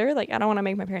parents either. Like, I don't want to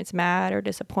make my parents mad or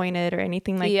disappointed or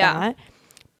anything like that.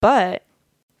 But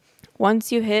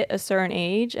once you hit a certain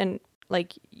age and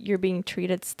like you're being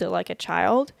treated still like a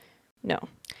child, no.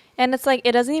 And it's like,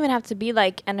 it doesn't even have to be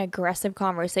like an aggressive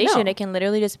conversation. No. It can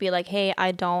literally just be like, hey,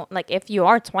 I don't, like, if you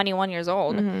are 21 years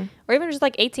old or even just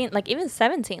like 18, like even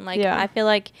 17, like I feel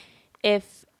like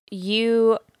if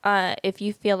you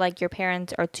feel like your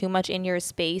parents are too much in your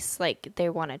space, like they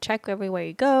want to check everywhere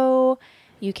you go,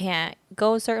 you can't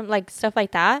go certain, like, stuff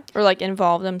like that, or like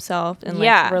involve themselves in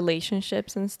like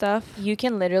relationships and stuff, you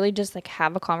can literally just like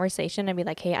have a conversation and be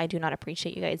like, hey, I do not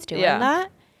appreciate you guys doing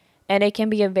that. And it can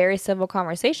be a very civil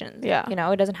conversation. Yeah. You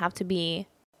know, it doesn't have to be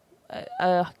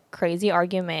a crazy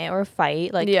argument or a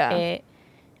fight. Like,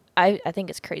 I think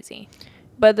it's crazy.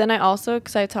 But then I also,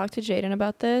 because I talked to Jaden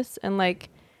about this, and like,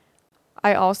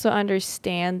 I also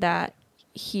understand that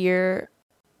here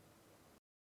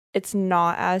it's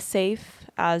not as safe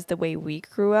as the way we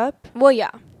grew up. Well,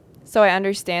 yeah. So I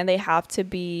understand they have to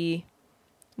be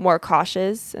more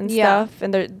cautious and stuff.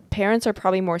 And their parents are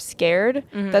probably more scared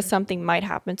that something might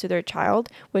happen to their child,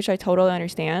 which I totally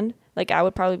understand. Like, I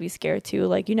would probably be scared too.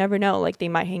 Like, you never know. Like, they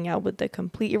might hang out with the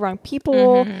completely wrong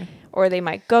people, or they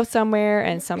might go somewhere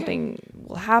and something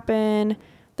will happen.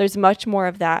 There's much more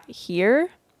of that here.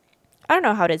 I don't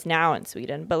know how it is now in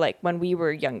Sweden, but like when we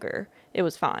were younger, it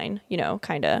was fine, you know,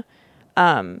 kind of.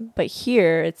 But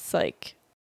here it's like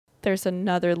there's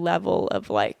another level of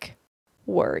like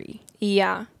worry.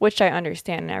 Yeah. Which I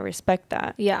understand and I respect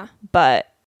that. Yeah.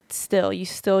 But still, you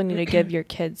still need to give your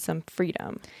kids some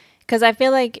freedom. Because I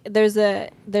feel like there's a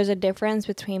difference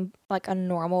between like a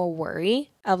normal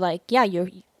worry of like, yeah,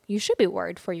 you should be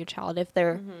worried for your child if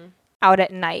they're out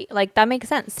at night. Like, that makes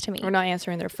sense to me. Or not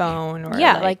answering their phone. Or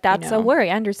like that's a worry.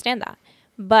 I understand that.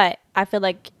 But I feel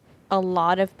like a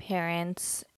lot of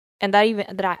parents, and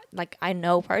I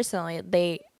know personally,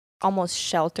 they almost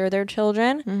shelter their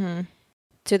children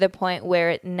to the point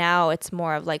where now it's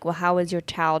more of like, well, how is your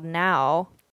child now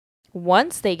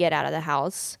once they get out of the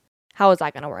house? How is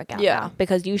that going to work out now?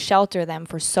 Because you shelter them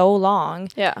for so long.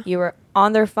 Yeah. You were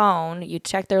on their phone. You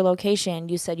checked their location.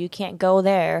 You said you can't go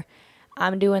there.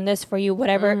 I'm doing this for you,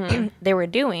 whatever they were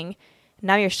doing.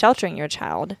 Now you're sheltering your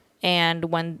child. And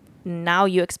when now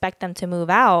you expect them to move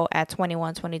out at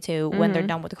 21, 22 when they're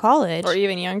done with college. Or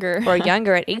even younger. Or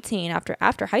younger at 18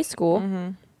 after high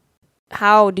school.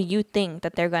 how do you think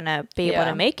that they're gonna be able Yeah.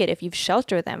 to make it if you've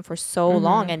sheltered them for so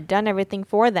long and done everything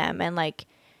for them? And like,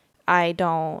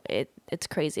 it's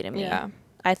crazy to me. Yeah.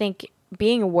 I think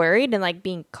being worried and like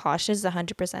being cautious is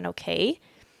 100% okay.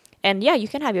 And yeah, you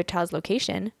can have your child's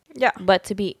location, Yeah. but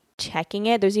to be checking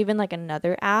it, there's even like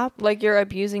another app. Like, you're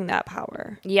abusing that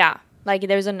power. Yeah, like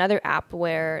there's another app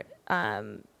where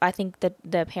I think that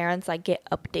the parents like get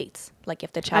updates, like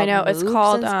if the child I know, it's moves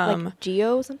called like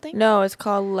Geo something. No, it's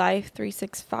called Life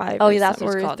 365. Oh, yeah, that's what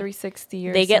it's or called. 360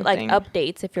 or They get something. like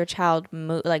updates if your child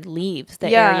like leaves the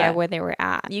Yeah. area where they were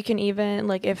at. You can even,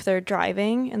 like, if they're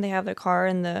driving and they have the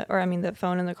car the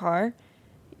phone in the car,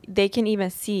 they can even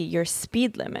see your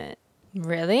speed limit.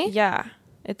 Really? Yeah.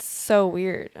 It's so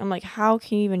weird. I'm like, how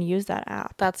can you even use that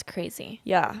app? That's crazy.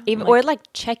 Yeah. Even like, or like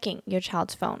checking your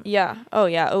child's phone. Yeah. Oh,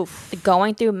 yeah. Oof.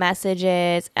 Going through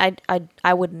messages.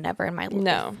 I would never in my life.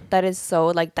 No. That is so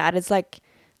like that is like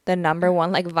the number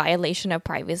one like violation of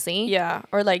privacy. Yeah.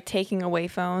 Or like taking away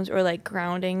phones or like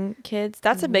grounding kids.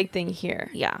 That's a big thing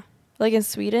here. Yeah. Like in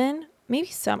Sweden, maybe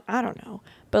some, I don't know.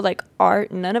 But like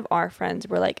none of our friends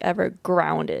were like ever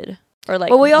grounded. Or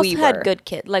like, well, we also had good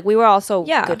kids. Like we were also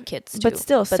good kids too.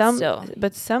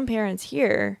 But some parents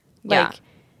here, like,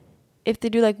 if they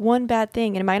do like one bad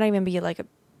thing, and it might not even be like a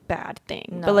bad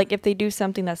thing, but like if they do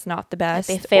something that's not the best,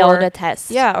 they failed a test.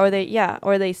 Yeah,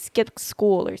 or they skip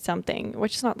school or something,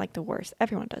 which is not like the worst.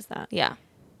 Everyone does that. Yeah.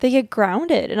 They get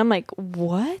grounded, and I'm like,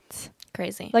 what?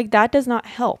 Crazy. Like that does not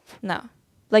help. No.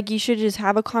 Like you should just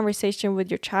have a conversation with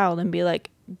your child and be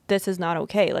like, this is not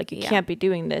okay. Like you can't be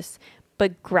doing this.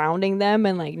 But grounding them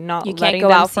and like not you can't letting go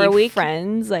them out for a week.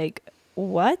 Friends, like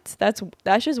what? That's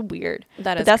just weird.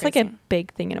 That's crazy. Like a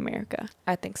big thing in America.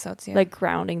 I think so too. Like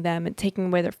grounding them and taking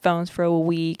away their phones for a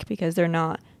week because they're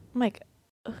not. I'm like,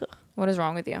 ugh. What is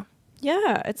wrong with you?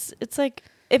 Yeah, it's like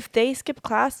if they skip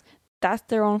class, that's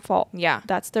their own fault. Yeah,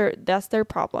 that's their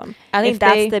problem. I think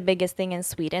that's the biggest thing in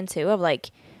Sweden too. Of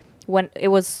like when it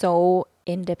was so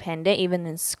independent, even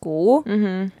in school,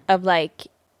 of like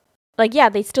yeah,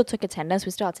 they still took attendance.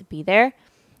 We still had to be there.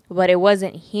 But it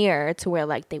wasn't here to where,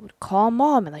 like, they would call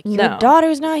mom and, like, your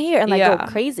daughter's not here. And, like, go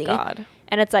crazy. God.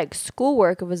 And it's, like,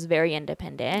 schoolwork was very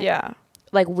independent. Yeah.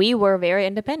 Like, we were very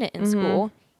independent in school.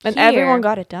 And everyone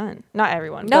got it done. Not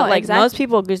everyone. No, but, like, exactly. most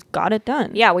people just got it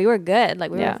done. Yeah, we were good.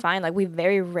 Like, we were fine. Like, we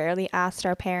very rarely asked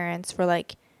our parents for,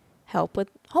 like, help with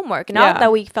homework. Not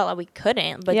that we felt like we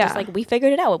couldn't. But just, like, we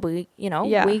figured it out. We,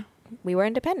 we were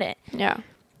independent. Yeah.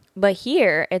 But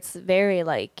here, it's very,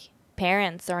 like,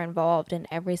 parents are involved in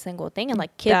every single thing. And,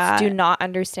 like, kids do not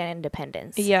understand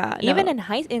independence. Yeah. Even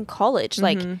in college,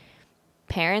 like,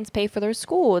 parents pay for their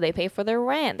school. They pay for their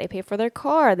rent. They pay for their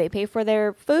car. They pay for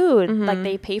their food. Like,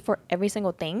 they pay for every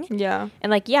single thing. Yeah.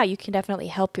 And, like, yeah, you can definitely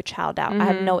help your child out. I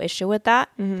have no issue with that.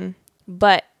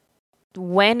 But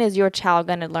when is your child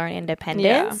going to learn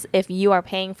independence? If you are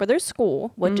paying for their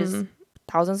school, which is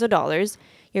thousands of dollars,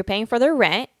 you're paying for their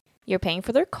rent, you're paying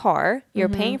for their car, you're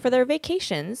paying for their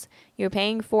vacations, you're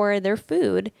paying for their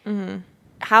food.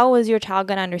 How is your child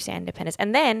going to understand independence?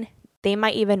 And then they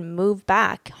might even move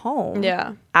back home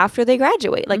after they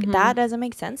graduate. Like, that doesn't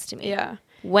make sense to me. Yeah.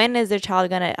 When is their child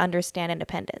going to understand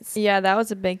independence? Yeah, that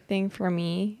was a big thing for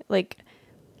me. Like,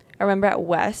 I remember at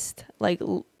West, like,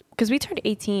 because we turned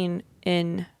 18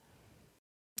 in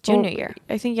junior year.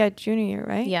 I think, junior year,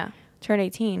 right? Yeah. Turn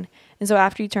 18. And so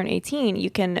after you turn 18, you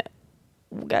can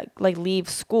like leave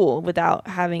school without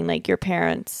having like your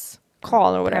parents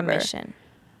call or whatever. Permission.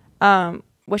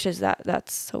 Which is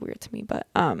that's so weird to me. But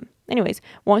anyways,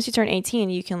 once you turn 18,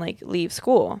 you can like leave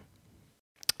school.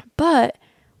 But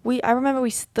I remember we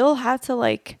still had to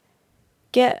like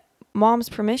get mom's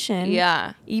permission.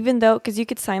 Yeah. Even though, because you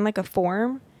could sign like a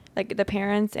form, like the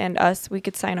parents and us, we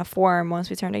could sign a form once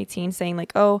we turned 18 saying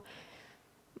like, oh,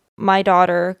 my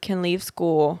daughter can leave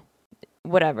school,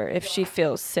 whatever, if she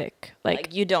feels sick.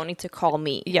 Like you don't need to call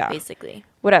me. Yeah. Basically.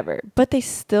 Whatever. But they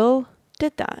still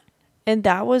did that. And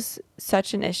that was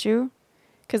such an issue.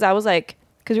 Because I was like,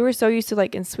 because we were so used to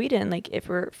like in Sweden, like if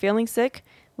we're feeling sick,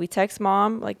 we text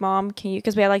mom, like, mom, can you,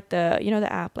 because we had like the,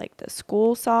 the app, like the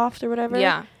School Soft or whatever.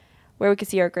 Yeah. Where we could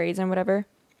see our grades and whatever.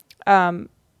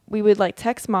 We would like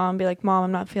text mom, be like, mom,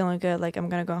 I'm not feeling good. Like, I'm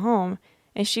going to go home.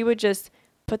 And she would just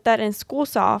put that in School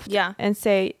Soft and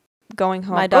say, going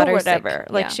home, my daughter, or whatever.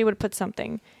 Sick. Like, she would put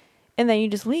something. And then you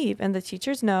just leave. And the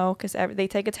teachers know, because they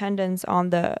take attendance on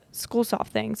the School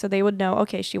Soft thing. So they would know,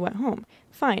 okay, she went home.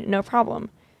 Fine, no problem.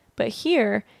 But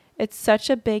here, it's such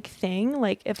a big thing.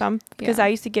 Like, if I'm, because I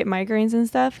used to get migraines and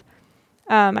stuff.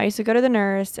 I used to go to the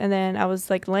nurse, and then I was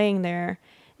like laying there.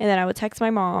 And then I would text my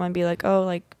mom and be like, oh,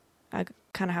 like, I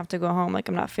kind of have to go home. Like,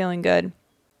 I'm not feeling good.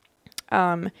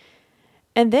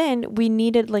 And then we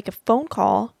needed like a phone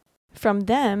call from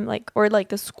them, like, or like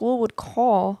the school would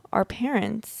call our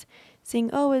parents saying,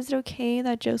 oh, is it okay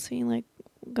that Josephine like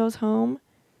goes home?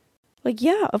 Like,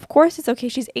 yeah, of course it's okay.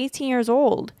 She's 18 years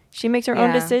old. She makes her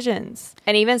own decisions.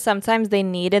 And even sometimes they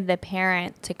needed the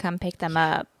parent to come pick them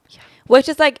up. Yeah. Which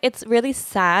is like, it's really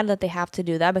sad that they have to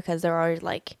do that because there are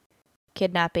like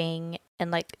kidnapping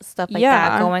and like stuff like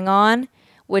that going on.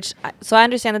 So I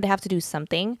understand that they have to do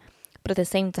something. But at the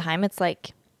same time, it's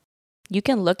like, you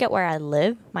can look at where I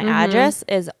live. My address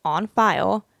is on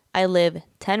file. I live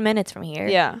 10 minutes from here.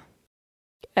 Yeah.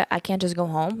 I can't just go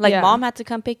home. Like, mom had to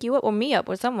come pick you up or me up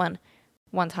or someone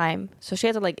one time. So she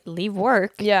had to, like, leave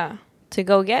work to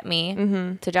go get me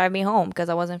to drive me home because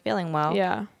I wasn't feeling well.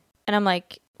 Yeah. And I'm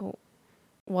like,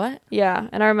 what? Yeah.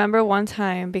 And I remember one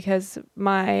time because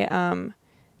I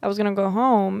was going to go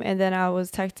home and then I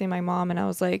was texting my mom and I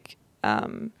was like,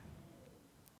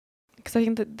 because I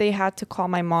think that they had to call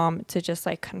my mom to just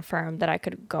like confirm that I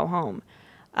could go home.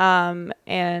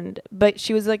 But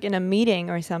she was like in a meeting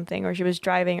or something, or she was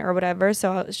driving or whatever.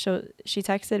 So she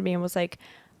texted me and was like,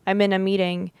 I'm in a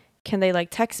meeting. Can they like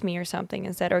text me or something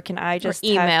instead? Or can I just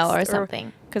email or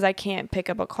something? Because I can't pick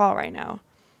up a call right now.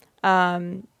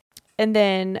 And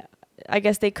then I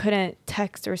guess they couldn't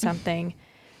text or something.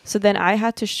 So then I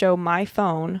had to show my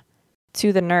phone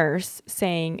to the nurse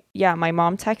saying, yeah, my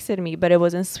mom texted me, but it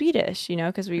was in Swedish, you know,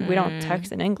 because we don't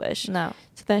text in English. No.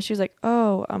 So then she was like,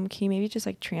 oh, can you maybe just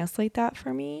like translate that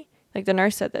for me? Like the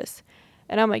nurse said this.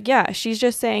 And I'm like, yeah, she's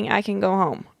just saying I can go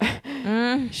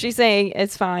home. She's saying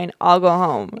it's fine. I'll go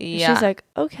home. Yeah. She's like,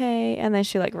 okay. And then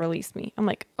she like released me. I'm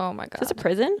like, oh my God. Is this a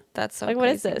prison? That's so like, crazy.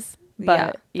 What is this?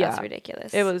 But that's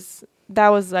ridiculous. That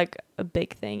was like a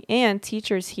big thing. And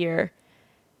teachers here,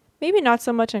 maybe not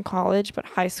so much in college, but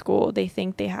high school, they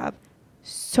think they have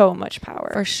so much power.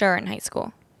 For sure in high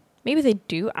school. Maybe they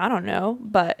do. I don't know.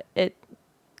 But I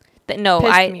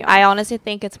honestly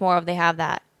think it's more of they have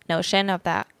that notion of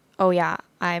that, oh, yeah,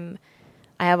 I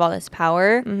have all this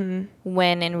power,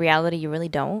 when in reality you really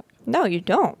don't. No, you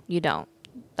don't. You don't.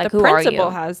 Like, the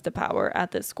principal has the power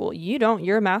at this school. You don't.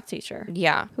 You're a math teacher.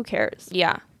 Yeah. Who cares?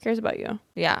 Yeah. Who cares about you?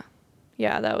 Yeah.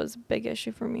 Yeah, that was a big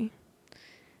issue for me.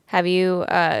 Have you,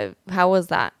 how was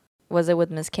that? Was it with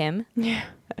Miss Kim? Yeah.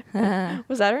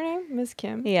 Was that her name? Miss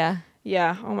Kim? Yeah.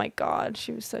 Yeah. Oh my God.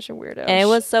 She was such a weirdo. And it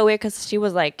was so weird because she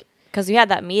was like, because we had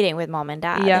that meeting with mom and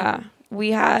dad. Yeah.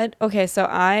 So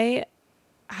I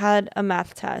had a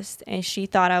math test and she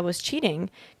thought I was cheating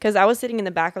because I was sitting in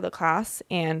the back of the class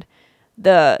and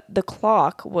the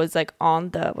clock was like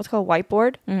on the, what's called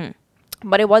whiteboard.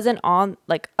 But it wasn't on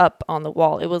like up on the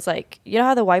wall. It was like, you know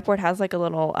how the whiteboard has like a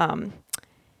little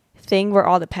thing where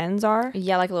all the pens are?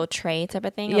 Yeah, like a little tray type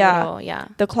of thing. Yeah.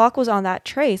 The clock was on that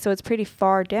tray, so it's pretty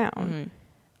far down.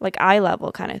 Like eye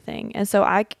level kind of thing. And so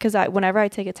whenever I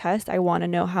take a test, I want to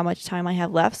know how much time I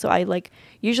have left. So I like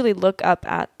usually look up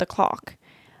at the clock.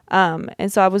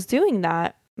 And so I was doing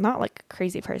that, not like a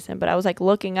crazy person, but I was like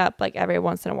looking up like every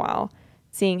once in a while,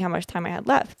 seeing how much time I had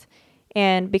left.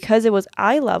 And because it was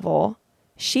eye level,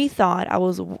 she thought I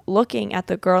was looking at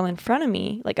the girl in front of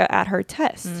me, like at her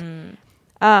test.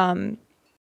 And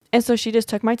so she just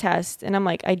took my test and I'm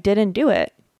like, I didn't do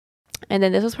it. And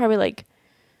then this was probably like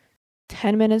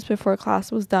 10 minutes before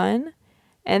class was done.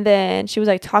 And then she was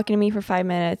like talking to me for 5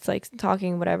 minutes, like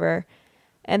talking, whatever.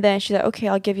 And then she's like, okay,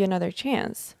 I'll give you another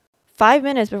chance. 5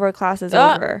 minutes before class is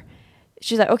over.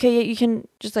 She's like, okay, yeah, you can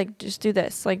just do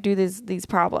this, like do these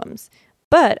problems.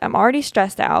 But I'm already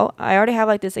stressed out. I already have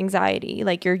like this anxiety.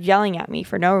 Like you're yelling at me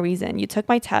for no reason. You took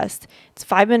my test. It's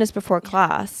 5 minutes before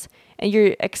class. And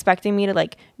you're expecting me to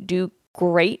like do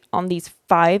great on these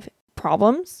 5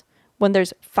 problems when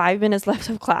there's 5 minutes left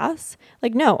of class?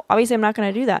 Like, no, obviously I'm not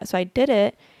going to do that. So I did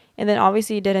it. And then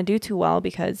obviously didn't do too well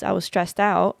because I was stressed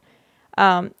out.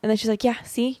 And then she's like, yeah,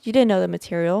 see, you didn't know the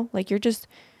material. Like you're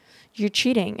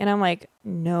cheating. And I'm like,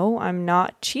 no, I'm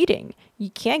not cheating. You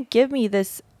can't give me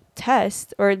this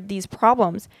test or these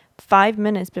problems 5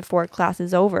 minutes before class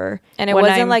is over. And it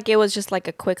wasn't like it was just like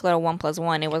a quick little 1 +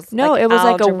 1. It was no, like it was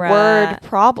algebra. Like a word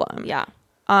problem. Yeah.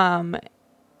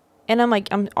 And I'm like,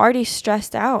 I'm already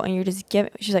stressed out, and you're just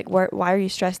giving. She's like, why are you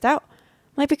stressed out?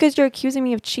 I'm like, because you're accusing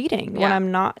me of cheating when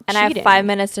I'm not. And cheating. I have 5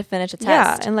 minutes to finish a test.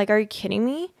 Yeah, and like, are you kidding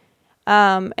me?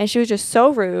 And she was just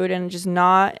so rude and just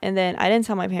not. And then I didn't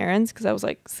tell my parents because I was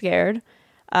like scared.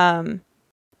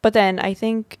 But then I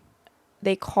think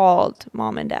they called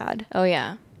mom and dad. Oh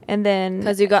yeah. And then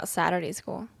because you got Saturday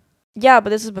school. Yeah, but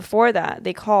this was before that.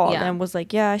 They called and was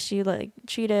like, yeah, she like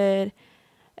cheated.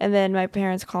 And then my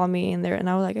parents called me and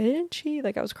I was like, I didn't cheat.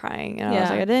 Like I was crying. And I was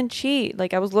like, I didn't cheat.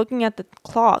 Like I was looking at the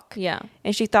clock. Yeah.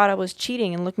 And she thought I was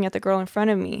cheating and looking at the girl in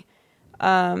front of me.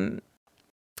 And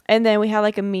then we had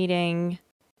like a meeting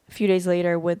a few days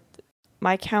later with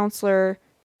my counselor,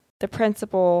 the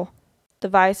principal, the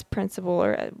vice principal,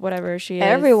 or whatever she is.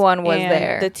 Everyone was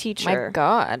there. The teacher. My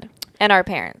God. And our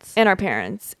parents.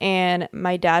 And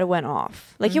my dad went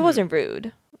off. Like, he wasn't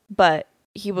rude, but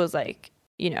he was like,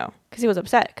 you know, because he was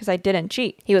upset because I didn't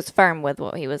cheat. He was firm with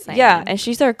what he was saying. Yeah. And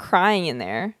she started crying in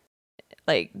there.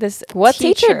 Like, this What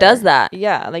teacher does that?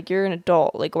 Yeah. Like, you're an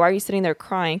adult. Like, why are you sitting there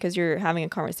crying? Because you're having a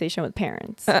conversation with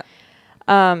parents.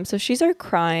 So she started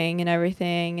crying and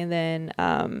everything. And then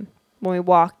when we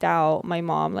walked out, my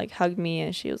mom, like, hugged me.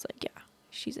 And she was like, yeah,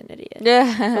 she's an idiot.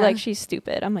 Yeah. Like, she's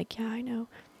stupid. I'm like, yeah, I know.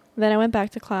 Then I went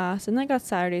back to class. And then I got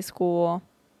Saturday school.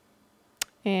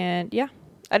 And, yeah.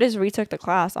 I just retook the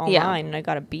class online and I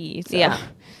got a B. So. Yeah.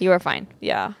 You were fine.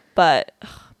 Yeah. But,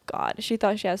 oh God, she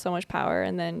thought she had so much power.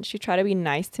 And then she tried to be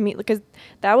nice to me. Because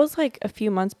that was like a few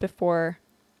months before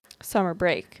summer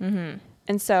break. Mm-hmm.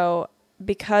 And so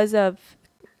because of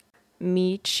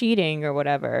me cheating or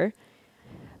whatever,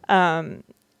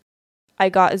 I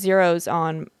got zeros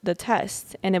on the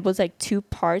test. And it was like 2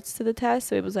 parts to the test.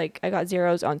 So it was like I got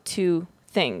zeros on 2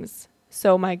 things.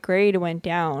 So my grade went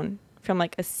down from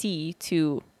like a C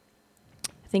to,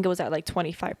 I think it was at like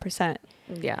 25%.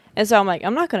 Yeah. And so I'm like,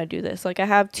 I'm not going to do this. Like, I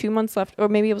have 2 months left, or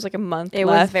maybe it was like a month It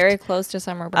left. was very close to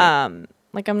summer break.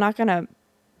 Like, I'm not going to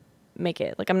make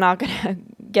it. Like, I'm not going to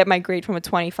get my grade from a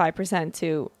 25%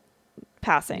 to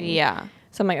passing. Yeah.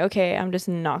 So I'm like, okay, I'm just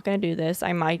not going to do this.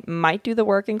 I might do the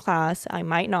work in class. I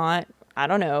might not. I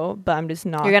don't know. But I'm just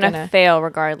not You're going to fail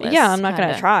regardless. Yeah, I'm not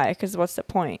going to try, because what's the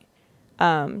point?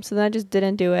 So then I just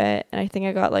didn't do it. And I think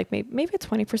I got like maybe a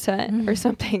 20% or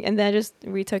something. And then I just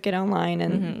retook it online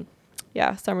and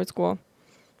yeah, summer school.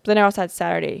 But then I also had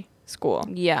Saturday school.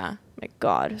 Yeah. My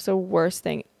God, it's the worst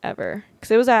thing ever.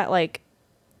 Because it was at like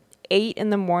 8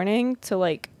 in the morning to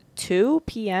like 2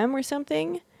 p.m. or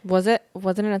something. Wasn't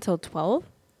it until 12?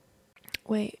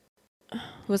 Wait. It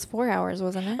was 4 hours,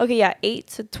 wasn't it? Okay, yeah, 8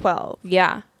 to 12.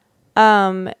 Yeah.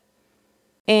 And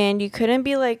you couldn't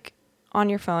be like on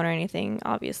your phone or anything,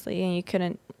 obviously, and you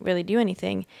couldn't really do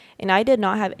anything. And I did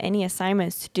not have any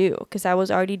assignments to do because I was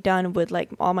already done with like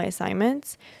all my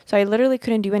assignments. So I literally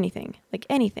couldn't do anything, like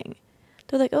anything.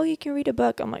 They're like, oh, you can read a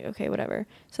book. I'm like, okay, whatever.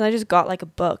 So I just got like a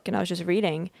book and I was just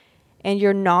reading. And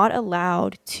you're not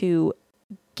allowed to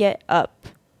get up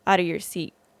out of your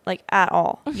seat, like, at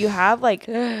all. You have like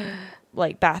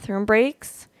bathroom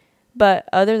breaks, but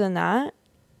other than that,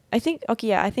 I think we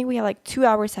had like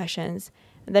 2-hour sessions.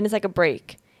 And then it's like a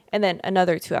break. And then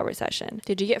another 2-hour session.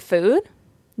 Did you get food?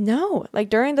 No. Like,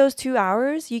 during those 2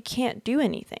 hours, you can't do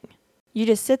anything. You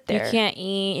just sit there. You can't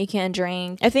eat. You can't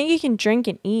drink. I think you can drink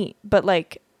and eat. But,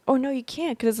 like, oh, no, you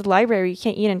can't. Because it's a library. You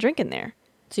can't eat and drink in there.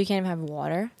 So you can't even have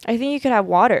water? I think you could have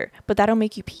water. But that'll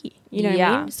make you pee. You know what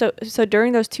I mean? So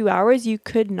during those 2 hours, you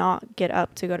could not get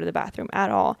up to go to the bathroom at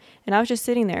all. And I was just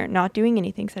sitting there not doing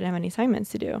anything because I didn't have any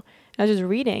assignments to do. And I was just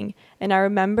reading. And I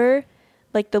remember,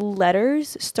 like, the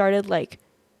letters started, like,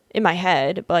 in my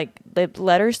head, but, like, the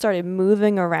letters started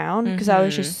moving around because I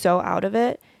was just so out of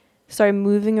it. Started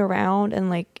moving around and,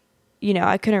 like, you know,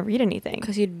 I couldn't read anything.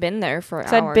 Because you'd been there for hours.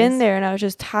 So I'd been there and I was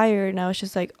just tired and I was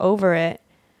just, like, over it.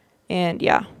 And,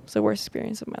 yeah, it's the worst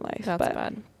experience of my life. That's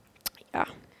bad. Yeah.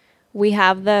 We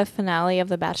have the finale of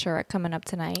The Bachelorette coming up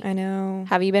tonight. I know.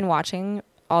 Have you been watching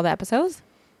all the episodes?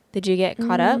 Did you get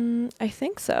caught up? I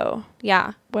think so.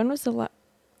 Yeah. When was the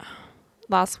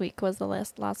last week was the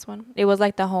last one. It was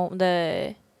like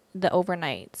the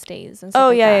overnight stays and stuff. Oh,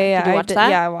 like yeah, that. yeah. Did you watch that?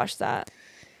 Yeah, I watched that.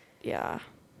 Yeah.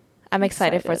 I'm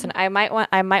excited for it tonight. I might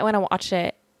want to watch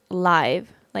it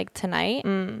live, like, tonight.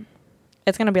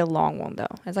 It's gonna be a long one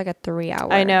though. It's like a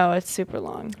 3-hour. I know, it's super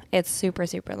long. It's super,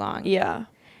 super long. Yeah.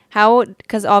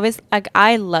 Because obviously, like,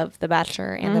 I love The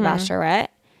Bachelor and The Bachelorette,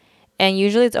 and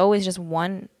usually it's always just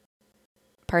one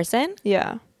person.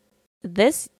 Yeah.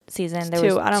 This season there two.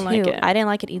 was I don't like it. I didn't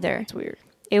like it either. It's weird.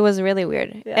 It was really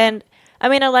weird. Yeah. And I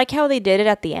mean, I like how they did it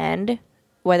at the end,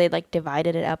 where they like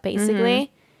divided it up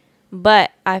basically.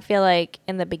 But I feel like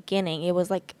in the beginning it was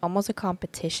like almost a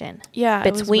competition. Yeah.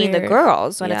 Between the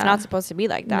girls when it's not supposed to be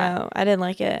like that. No, I didn't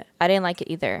like it. I didn't like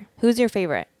it either. Who's your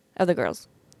favorite of the girls?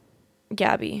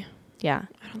 Gabby. Yeah.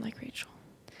 I don't like Rachel.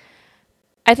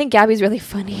 I think Gabby's really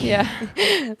funny. Yeah.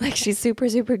 Like, she's super,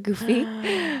 super goofy.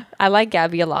 I like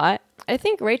Gabby a lot. I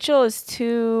think Rachel is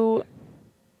too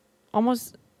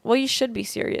almost, well, you should be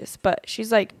serious, but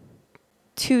she's like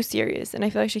too serious, and I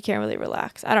feel like she can't really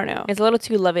relax. I don't know. It's a little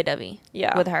too lovey-dovey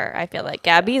with her, I feel like.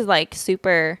 Gabby's, like,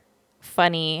 super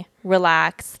funny,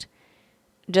 relaxed,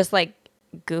 just, like,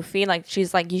 goofy. Like,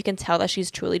 she's, like, you can tell that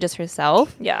she's truly just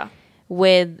herself. Yeah.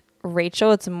 With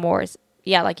Rachel, it's more,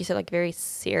 like you said, like, very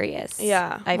serious.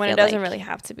 Yeah. When it doesn't really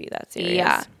have to be that serious.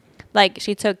 Yeah. Like,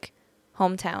 she took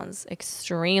Hometowns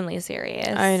extremely serious.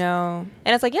 I know.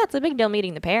 And it's like, yeah, it's a big deal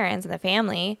meeting the parents and the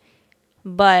family,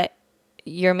 but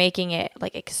you're making it,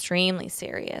 like, extremely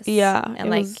serious. Yeah.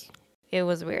 And, it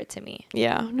was weird to me.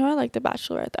 Yeah. No, I like The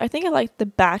Bachelorette. I think I like The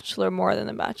Bachelor more than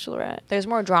The Bachelorette. There's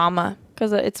more drama.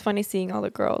 Because it's funny seeing all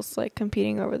the girls, like,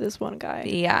 competing over this one guy.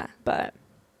 Yeah. But,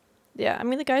 yeah. I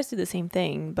mean, the guys do the same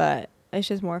thing, but it's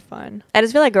just more fun. I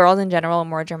just feel like girls in general are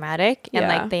more dramatic and,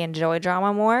 Yeah. like, they enjoy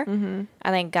drama more. Mm-hmm. I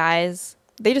think guys...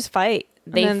 They just fight.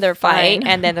 They and then they're fight fine.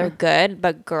 and then they're good,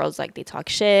 but girls, like, they talk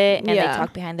shit and they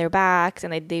talk behind their backs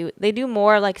and they do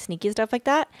more, like, sneaky stuff like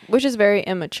that, which is very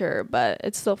immature, but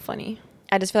it's still funny.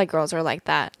 I just feel like girls are like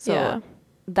that, so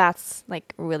that's,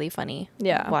 like, really funny.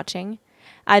 Yeah. Watching.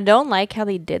 I don't like how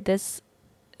they did this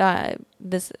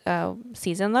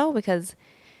season though, because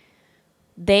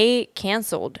they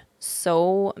canceled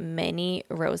so many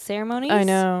rose ceremonies. I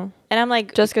know. And I'm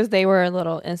like, just because they were a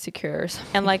little insecure or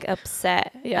something. And, like,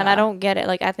 upset. Yeah. And I don't get it.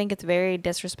 Like, I think it's very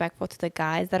disrespectful to the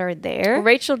guys that are there.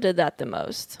 Rachel did that the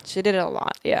most. She did it a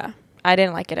lot. Yeah. I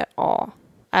didn't like it at all.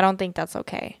 I don't think that's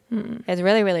okay. Mm-mm. It's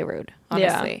really, really rude,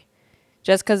 honestly. Yeah.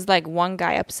 Just because, like, one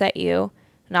guy upset you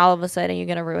and all of a sudden you're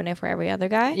going to ruin it for every other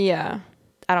guy. Yeah.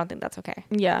 I don't think that's okay.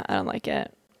 Yeah, I don't like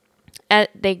it. And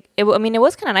it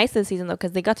was kind of nice this season, though,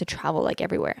 because they got to travel, like,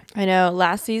 everywhere. I know.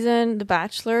 Last season, The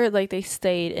Bachelor, like, they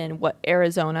stayed in,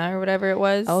 Arizona or whatever it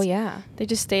was. Oh, yeah. They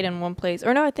just stayed in one place.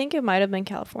 Or no, I think it might have been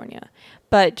California.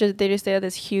 But they just stayed at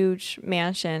this huge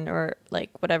mansion or, like,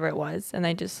 whatever it was. And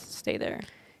they just stay there.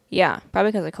 Yeah,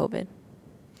 probably because of COVID.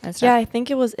 Yeah, I think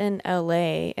it was in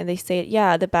LA. And they stayed,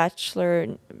 the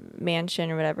Bachelor mansion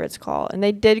or whatever it's called. And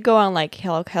they did go on, like,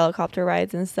 helicopter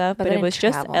rides and stuff. But it was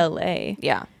travel. Just LA.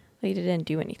 Yeah. They didn't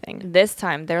do anything. This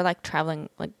time, they're, like, traveling,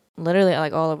 like, literally,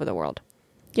 like, all over the world.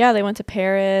 Yeah, they went to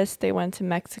Paris. They went to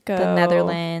Mexico. The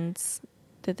Netherlands.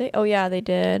 Did they? Oh, yeah, they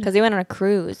did. Because they went on a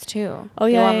cruise, too. Oh,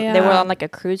 yeah. They were on, like, a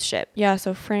cruise ship. Yeah,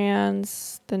 so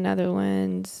France, the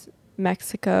Netherlands,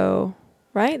 Mexico,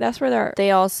 right? That's where they're... They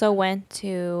also went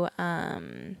to... oh,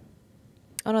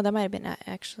 no, that might have been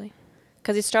actually.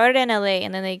 Because they started in LA,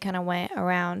 and then they kind of went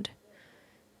around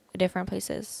different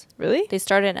places. Really? They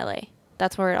started in LA.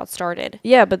 That's where it all started.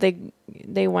 Yeah, but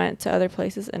they went to other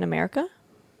places in America?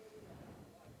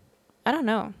 I don't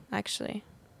know, actually.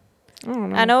 I don't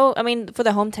know. I know, I mean, for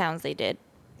the hometowns they did.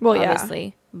 Well, obviously.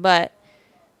 Yeah. But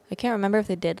I can't remember if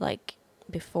they did, like,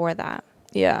 before that.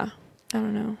 Yeah. I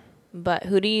don't know. But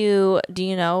who do you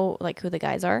know, like, who the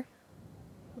guys are?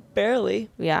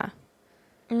 Barely. Yeah.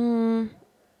 Yeah,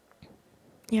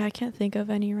 I can't think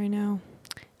of any right now.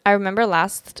 I remember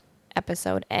last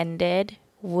episode ended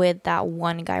with that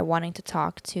one guy wanting to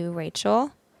talk to Rachel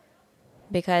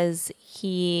because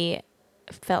he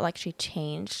felt like she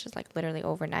changed, just, like, literally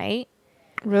overnight.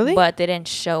 Really? But they didn't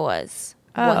show us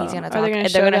what he's going to talk.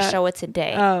 They're going to show it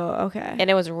today. Oh, okay.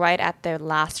 And it was right at their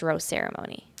last rose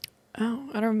ceremony. Oh,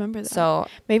 I don't remember that. So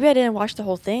maybe I didn't watch the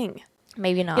whole thing.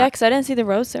 Maybe not. Yeah, because I didn't see the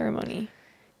rose ceremony.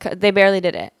 They barely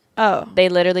did it. Oh. They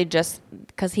literally just,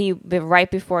 because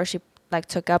right before she, like,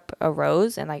 took up a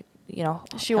rose and, like, you know,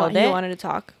 he wanted to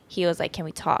talk. He was like, can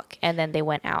we talk? And then they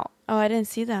went out. Oh, I didn't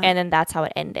see that. And then that's how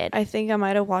it ended. I think I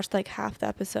might have watched, like, half the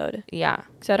episode. Yeah.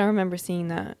 Because I don't remember seeing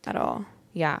that at all.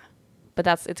 Yeah. But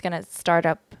it's going to start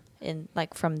up in,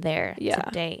 like, from there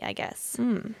today, I guess.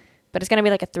 But it's going to be,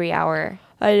 like, a 3-hour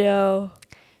I know.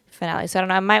 finale. So I don't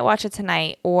know. I might watch it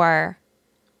tonight or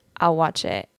I'll watch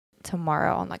it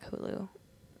tomorrow on, like, Hulu.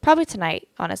 Probably tonight,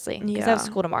 honestly. Because I have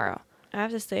school tomorrow. I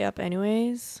have to stay up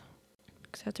anyways.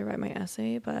 Because I have to write my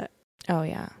essay, but... Oh,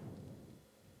 yeah.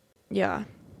 Yeah.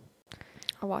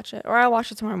 I'll watch it. Or I'll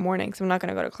watch it tomorrow morning because I'm not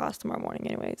going to go to class tomorrow morning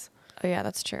anyways. Oh, yeah,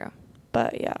 that's true.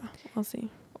 But, yeah, I'll see.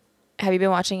 Have you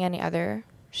been watching any other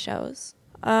shows?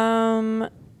 The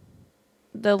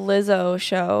Lizzo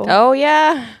show. Oh,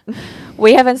 yeah.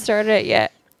 We haven't started it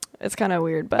yet. It's kind of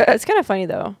weird, but it's kind of funny,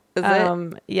 though. Is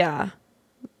it? Yeah.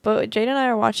 But Jade and I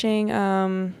are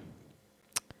watching...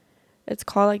 It's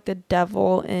called, like, The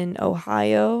Devil in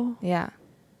Ohio. Yeah.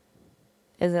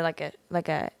 Is it like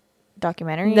a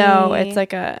documentary? No, it's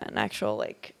like an actual,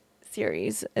 like,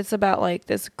 series. It's about, like,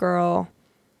 this girl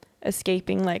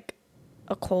escaping, like,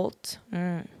 a cult.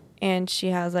 And she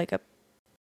has, like, a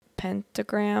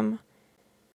pentagram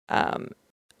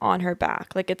on her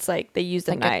back. Like it's like they used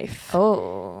a knife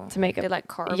to make it. They like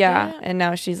carved it. And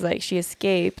now she's like she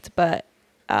escaped, but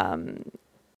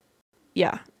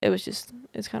yeah,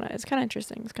 it's kind of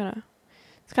interesting. It's kind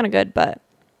of good, but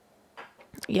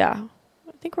yeah,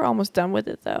 I think we're almost done with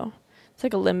it though. It's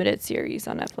like a limited series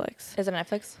on Netflix. Is it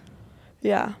Netflix?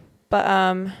 Yeah, but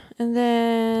and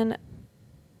then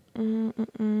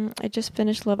I just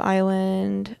finished Love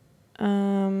Island.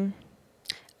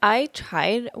 I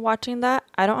tried watching that.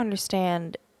 I don't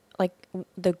understand like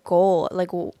the goal.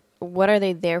 Like what are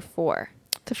they there for?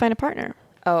 To find a partner.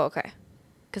 Oh, okay.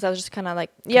 Because I was just kind of like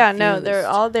confused. Yeah, no, they're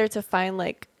all there to find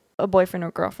like a boyfriend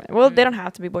or girlfriend. Well, they don't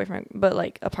have to be boyfriend, but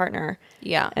like a partner.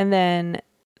 Yeah. And then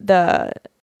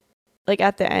like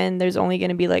at the end, there's only going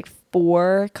to be like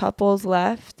 4 couples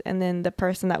left, and then the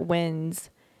person that wins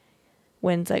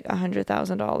like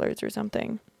 $100,000 or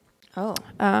something. Oh.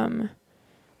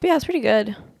 But yeah, it's pretty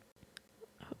good.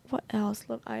 What else?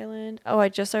 Love Island. Oh, I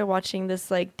just started watching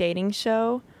this like dating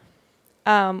show,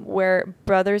 where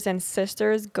brothers and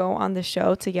sisters go on the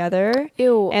show together.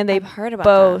 Ew. And I've heard about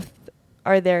both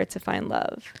are there to find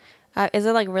love. Is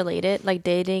it like related, like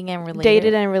dating and related?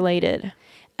 Dated and related.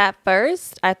 At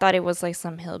first, I thought it was like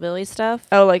some hillbilly stuff.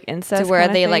 Oh, like incest. To where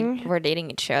they thing? like were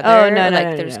dating each other. Oh no, like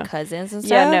no, there's no. cousins and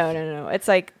stuff. Yeah, no. It's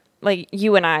like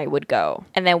you and I would go,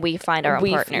 and then we find our own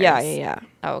partners. Yeah.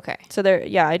 Oh, okay. So there,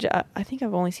 yeah. I think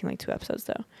I've only seen like 2 episodes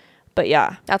though, but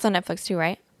yeah, that's on Netflix too,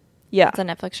 right? Yeah, it's a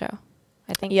Netflix show,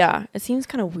 I think. Yeah, it seems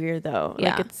kind of weird though.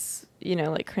 Yeah. Like it's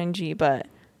like cringy, but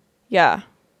yeah.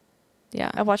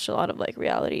 I've watched a lot of like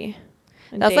reality.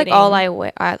 That's dating. Like all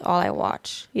I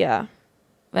watch. Yeah.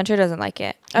 Venture doesn't like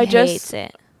it. He hates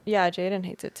it. Yeah, Jaden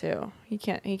hates it too. He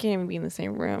can't even be in the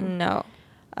same room. No.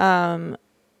 I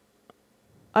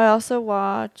also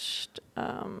watched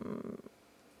an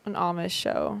Amish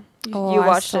show. You I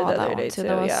watched saw it the other day too. too.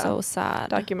 That was so sad.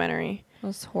 Documentary. It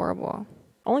was horrible.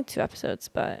 Only 2 episodes,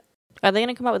 but are they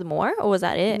gonna come out with more, or was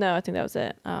that it? No, I think that was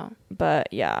it. Oh, but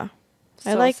yeah,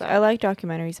 so I like sad.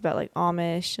 documentaries about like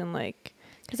Amish and like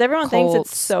because everyone thinks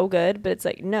it's so good, but it's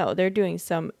like no, they're doing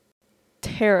some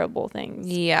terrible things.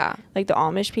 Yeah, like the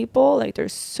Amish people, like they're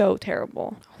so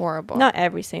terrible, horrible. Not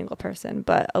every single person,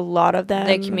 but a lot of them.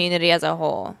 The community as a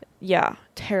whole. Yeah,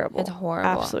 terrible. It's horrible.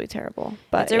 Absolutely terrible.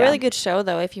 But it's a really good show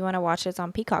though. If you want to watch it, it's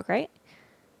on Peacock, right?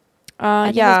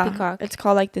 Yeah, it's Peacock. It's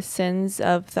called like The Sins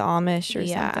of the Amish or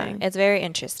something. It's very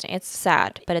interesting. It's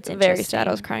sad, but it's interesting. Very sad.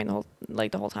 I was crying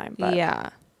the whole time. But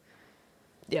yeah,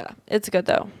 it's good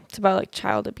though. It's about like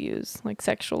child abuse, like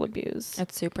sexual abuse.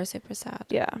 It's super super sad.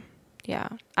 Yeah.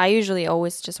 I usually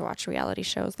always just watch reality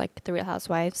shows like The Real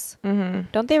Housewives. Mm-hmm.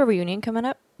 Don't they have a reunion coming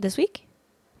up this week?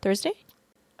 Thursday?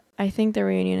 I think the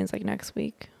reunion is like next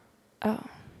week. Oh.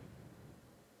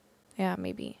 Yeah,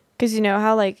 maybe. Because you know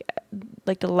how like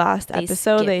the last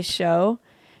episode they show.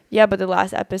 Yeah, but the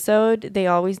last episode they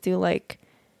always do like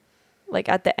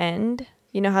at the end.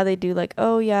 You know how they do like,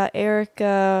 oh yeah,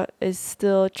 Erica is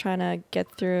still trying to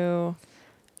get through.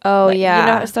 Oh like,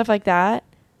 yeah. Stuff like that.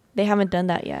 They haven't done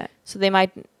that yet. So they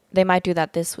might do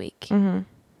that this week. Mm-hmm.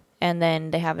 And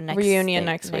then they have a reunion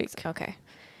next week. Okay.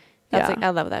 I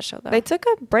love that show though. They took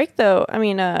a break though. I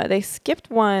mean, they skipped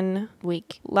 1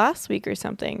 week last week or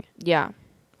something. Yeah.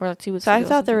 Or like 2 weeks. So I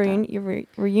thought the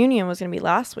reunion was going to be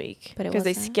last week. But because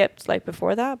they skipped like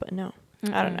before that, but no.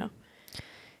 Mm-mm. I don't know.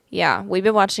 Yeah. We've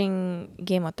been watching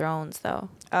Game of Thrones though.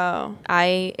 Oh.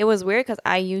 It was weird because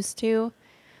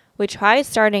we tried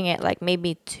starting it like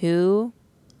maybe 2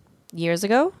 years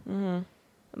ago. Mm-hmm.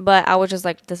 But I was just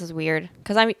like, this is weird.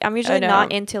 Because I'm usually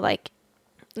not into like,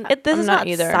 this is not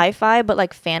either sci-fi, but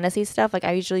like fantasy stuff. Like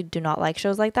I usually do not like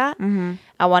shows like that. Mm-hmm.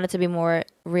 I want it to be more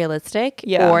realistic.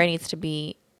 Yeah. Or it needs to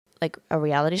be like a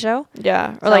reality show.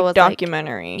 Yeah. Or so like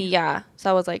documentary. Yeah. So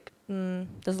I was like, this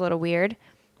is a little weird.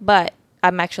 But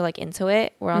I'm actually like into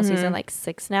it. We're on season like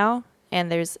 6 now. And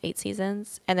there's 8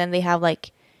 seasons. And then they have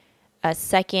like a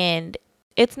second...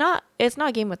 It's not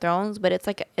Game of Thrones, but it's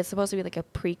supposed to be like a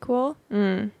prequel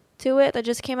to it that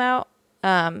just came out.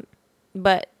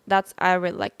 But I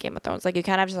really like Game of Thrones. Like you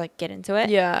kind of just like get into it.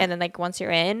 Yeah. And then like once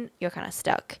you're in, you're kind of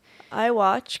stuck. I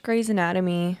watch Grey's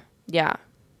Anatomy. Yeah.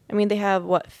 I mean, they have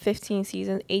 15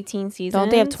 seasons, 18 seasons. Don't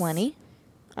they have 20?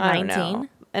 I don't know.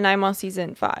 And I'm on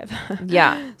season 5.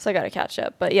 Yeah. So I got to catch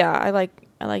up. But yeah, I like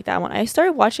that one. I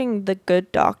started watching The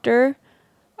Good Doctor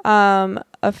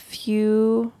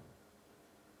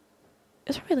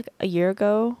it's probably like a year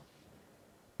ago,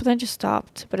 but then just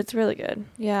stopped. But it's really good.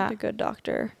 Yeah. The Good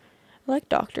Doctor. I like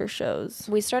doctor shows.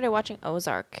 We started watching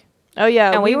Ozark. Oh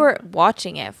yeah. And we were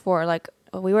watching it we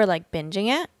were like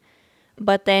binging it,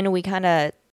 but then we kind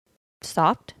of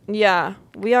stopped. Yeah.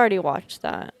 We already watched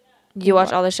that. You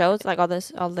watch all the shows, like all the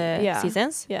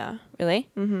seasons? Yeah. Really?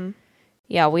 Mm-hmm.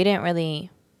 Yeah, we didn't really.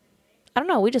 I don't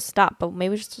know. We just stopped, but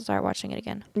maybe we should start watching it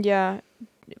again. Yeah.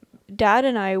 Dad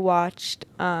and I watched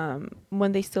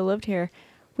when they still lived here.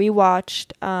 We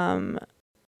watched what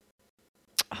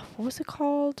was it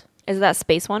called? Is that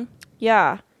space one?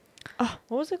 Yeah. What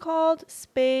was it called?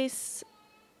 Space.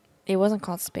 It wasn't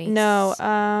called Space. No.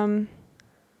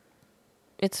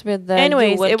 It's with the.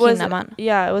 Anyways, it was. Kinaman.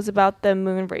 Yeah, it was about the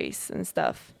moon race and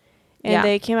stuff. And Yeah.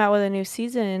 they came out with a new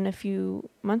season a few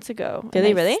months ago. Did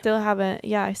they really? Still haven't.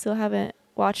 Yeah, I still haven't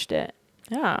watched it.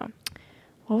 Yeah.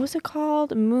 What was it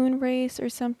called? Moon race or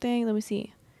something? Let me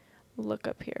see. Look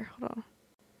up here. Hold on.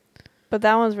 But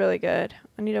that one's really good.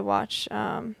 I need to watch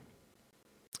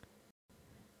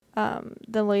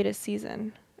the latest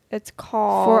season. It's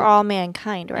called For All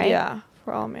Mankind, right? Yeah,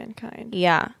 For All Mankind.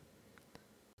 Yeah.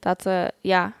 That's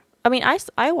yeah. I mean,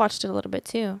 I watched it a little bit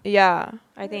too. Yeah,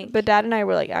 I think. But Dad and I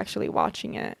were like actually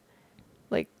watching it,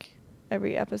 like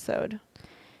every episode.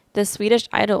 The Swedish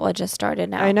Idol just started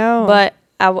now. I know. But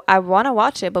I want to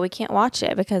watch it, but we can't watch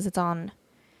it because it's on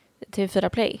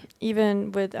TV4 Play.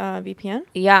 Even with VPN?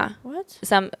 Yeah. What?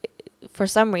 For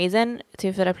some reason,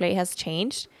 TV4 Play has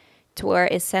changed to where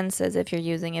it senses if you're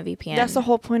using a VPN. That's the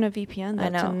whole point of VPN. Though, I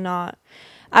know. To not.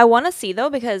 I want to see though,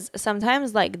 because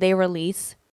sometimes like they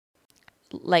release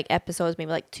like episodes maybe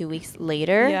like 2 weeks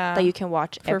later that you can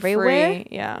watch for everywhere. Free.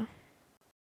 Yeah.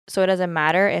 So it doesn't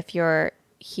matter if you're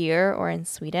here or in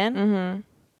Sweden. Mm-hmm.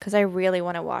 Because I really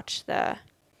want to watch the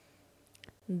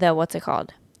what's it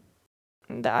called?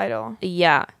 The Idol.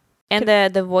 Yeah. And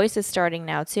the Voice is starting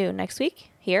now too. Next week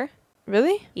here.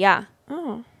 Really? Yeah.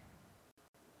 Oh.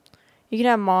 You can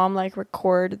have Mom like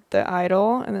record the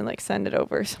Idol and then like send it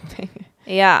over or something.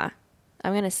 Yeah.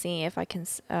 I'm gonna see if I can.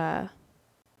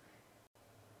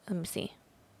 Let me see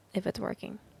if it's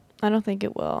working. I don't think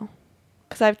it will,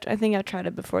 cause I think I've tried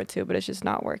it before too, but it's just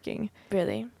not working.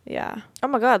 Really? Yeah. Oh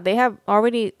my God! They have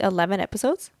already 11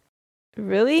 episodes.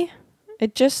 Really?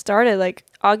 It just started like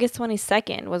August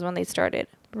 22nd was when they started.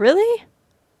 Really?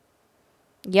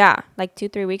 Yeah, like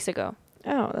 2-3 weeks ago.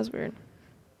 Oh, that's weird.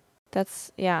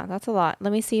 That's a lot.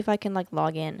 Let me see if I can like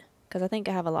log in, because I think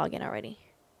I have a login already.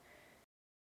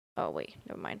 Oh wait,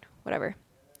 never mind. Whatever.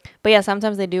 But yeah,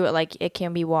 sometimes they do it like it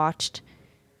can be watched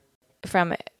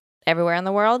from everywhere in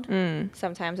the world.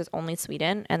 Sometimes it's only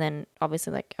Sweden, and then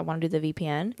obviously like I want to do the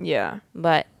VPN. Yeah.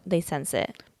 But they sense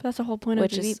it. But that's the whole point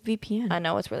Which of is VPN. I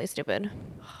know it's really stupid.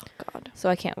 Oh God. So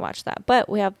I can't watch that. But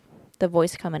we have The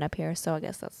Voice coming up here, so I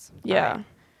guess that's Yeah. right.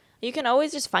 You can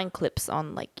always just find clips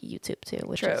on like YouTube too,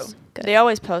 which is good. They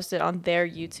always post it on their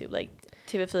YouTube, like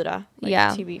TV4, like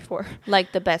Yeah. TV4.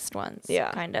 Like the best ones,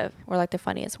 Yeah. kind of, or like the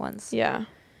funniest ones. Yeah.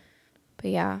 But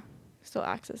yeah, Still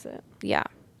access it. yeah.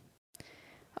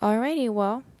 Alrighty,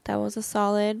 well, that was a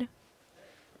solid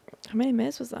How many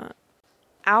minutes was that?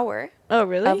 hour Oh,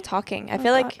 really? of talking. I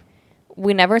feel like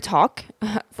we never talk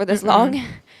for this long,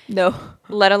 No.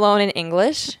 let alone in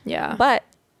English. Yeah. But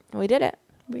we did it.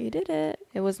 We did it.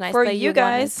 It was nice For that you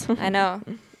guys. I know.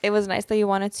 It was nice that you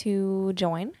wanted to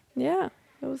join. Yeah.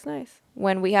 It was nice.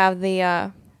 When we have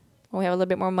when we have a little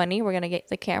bit more money, we're gonna get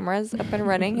the cameras up and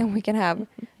running, and we can have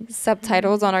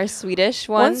subtitles on our Swedish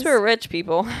ones. Once we're rich,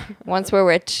 people. Once we're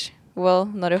rich, we'll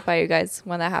notify you guys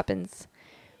when that happens.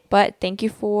 But thank you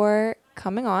for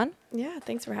coming on. Yeah.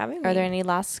 Thanks for having me. Are there any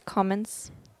last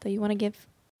comments that you want to give?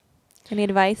 Any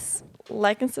advice?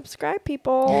 Like and subscribe,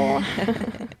 people.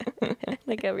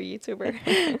 Like every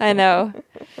YouTuber. I know.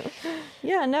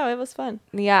 Yeah. No, it was fun.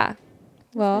 Yeah. It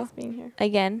was Well, nice being here.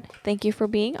 again, thank you for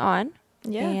being on.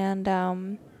 Yeah.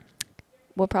 And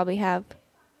we'll probably have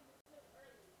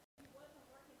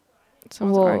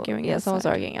Someone's arguing. Yeah, outside. someone's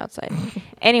arguing outside.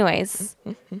 Anyways,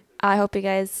 I hope you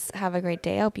guys have a great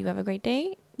day. I hope you have a great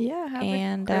day. Yeah. Have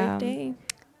And, a great day.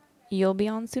 You'll be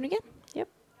on soon again. Yep.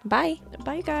 Bye.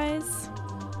 Bye, guys.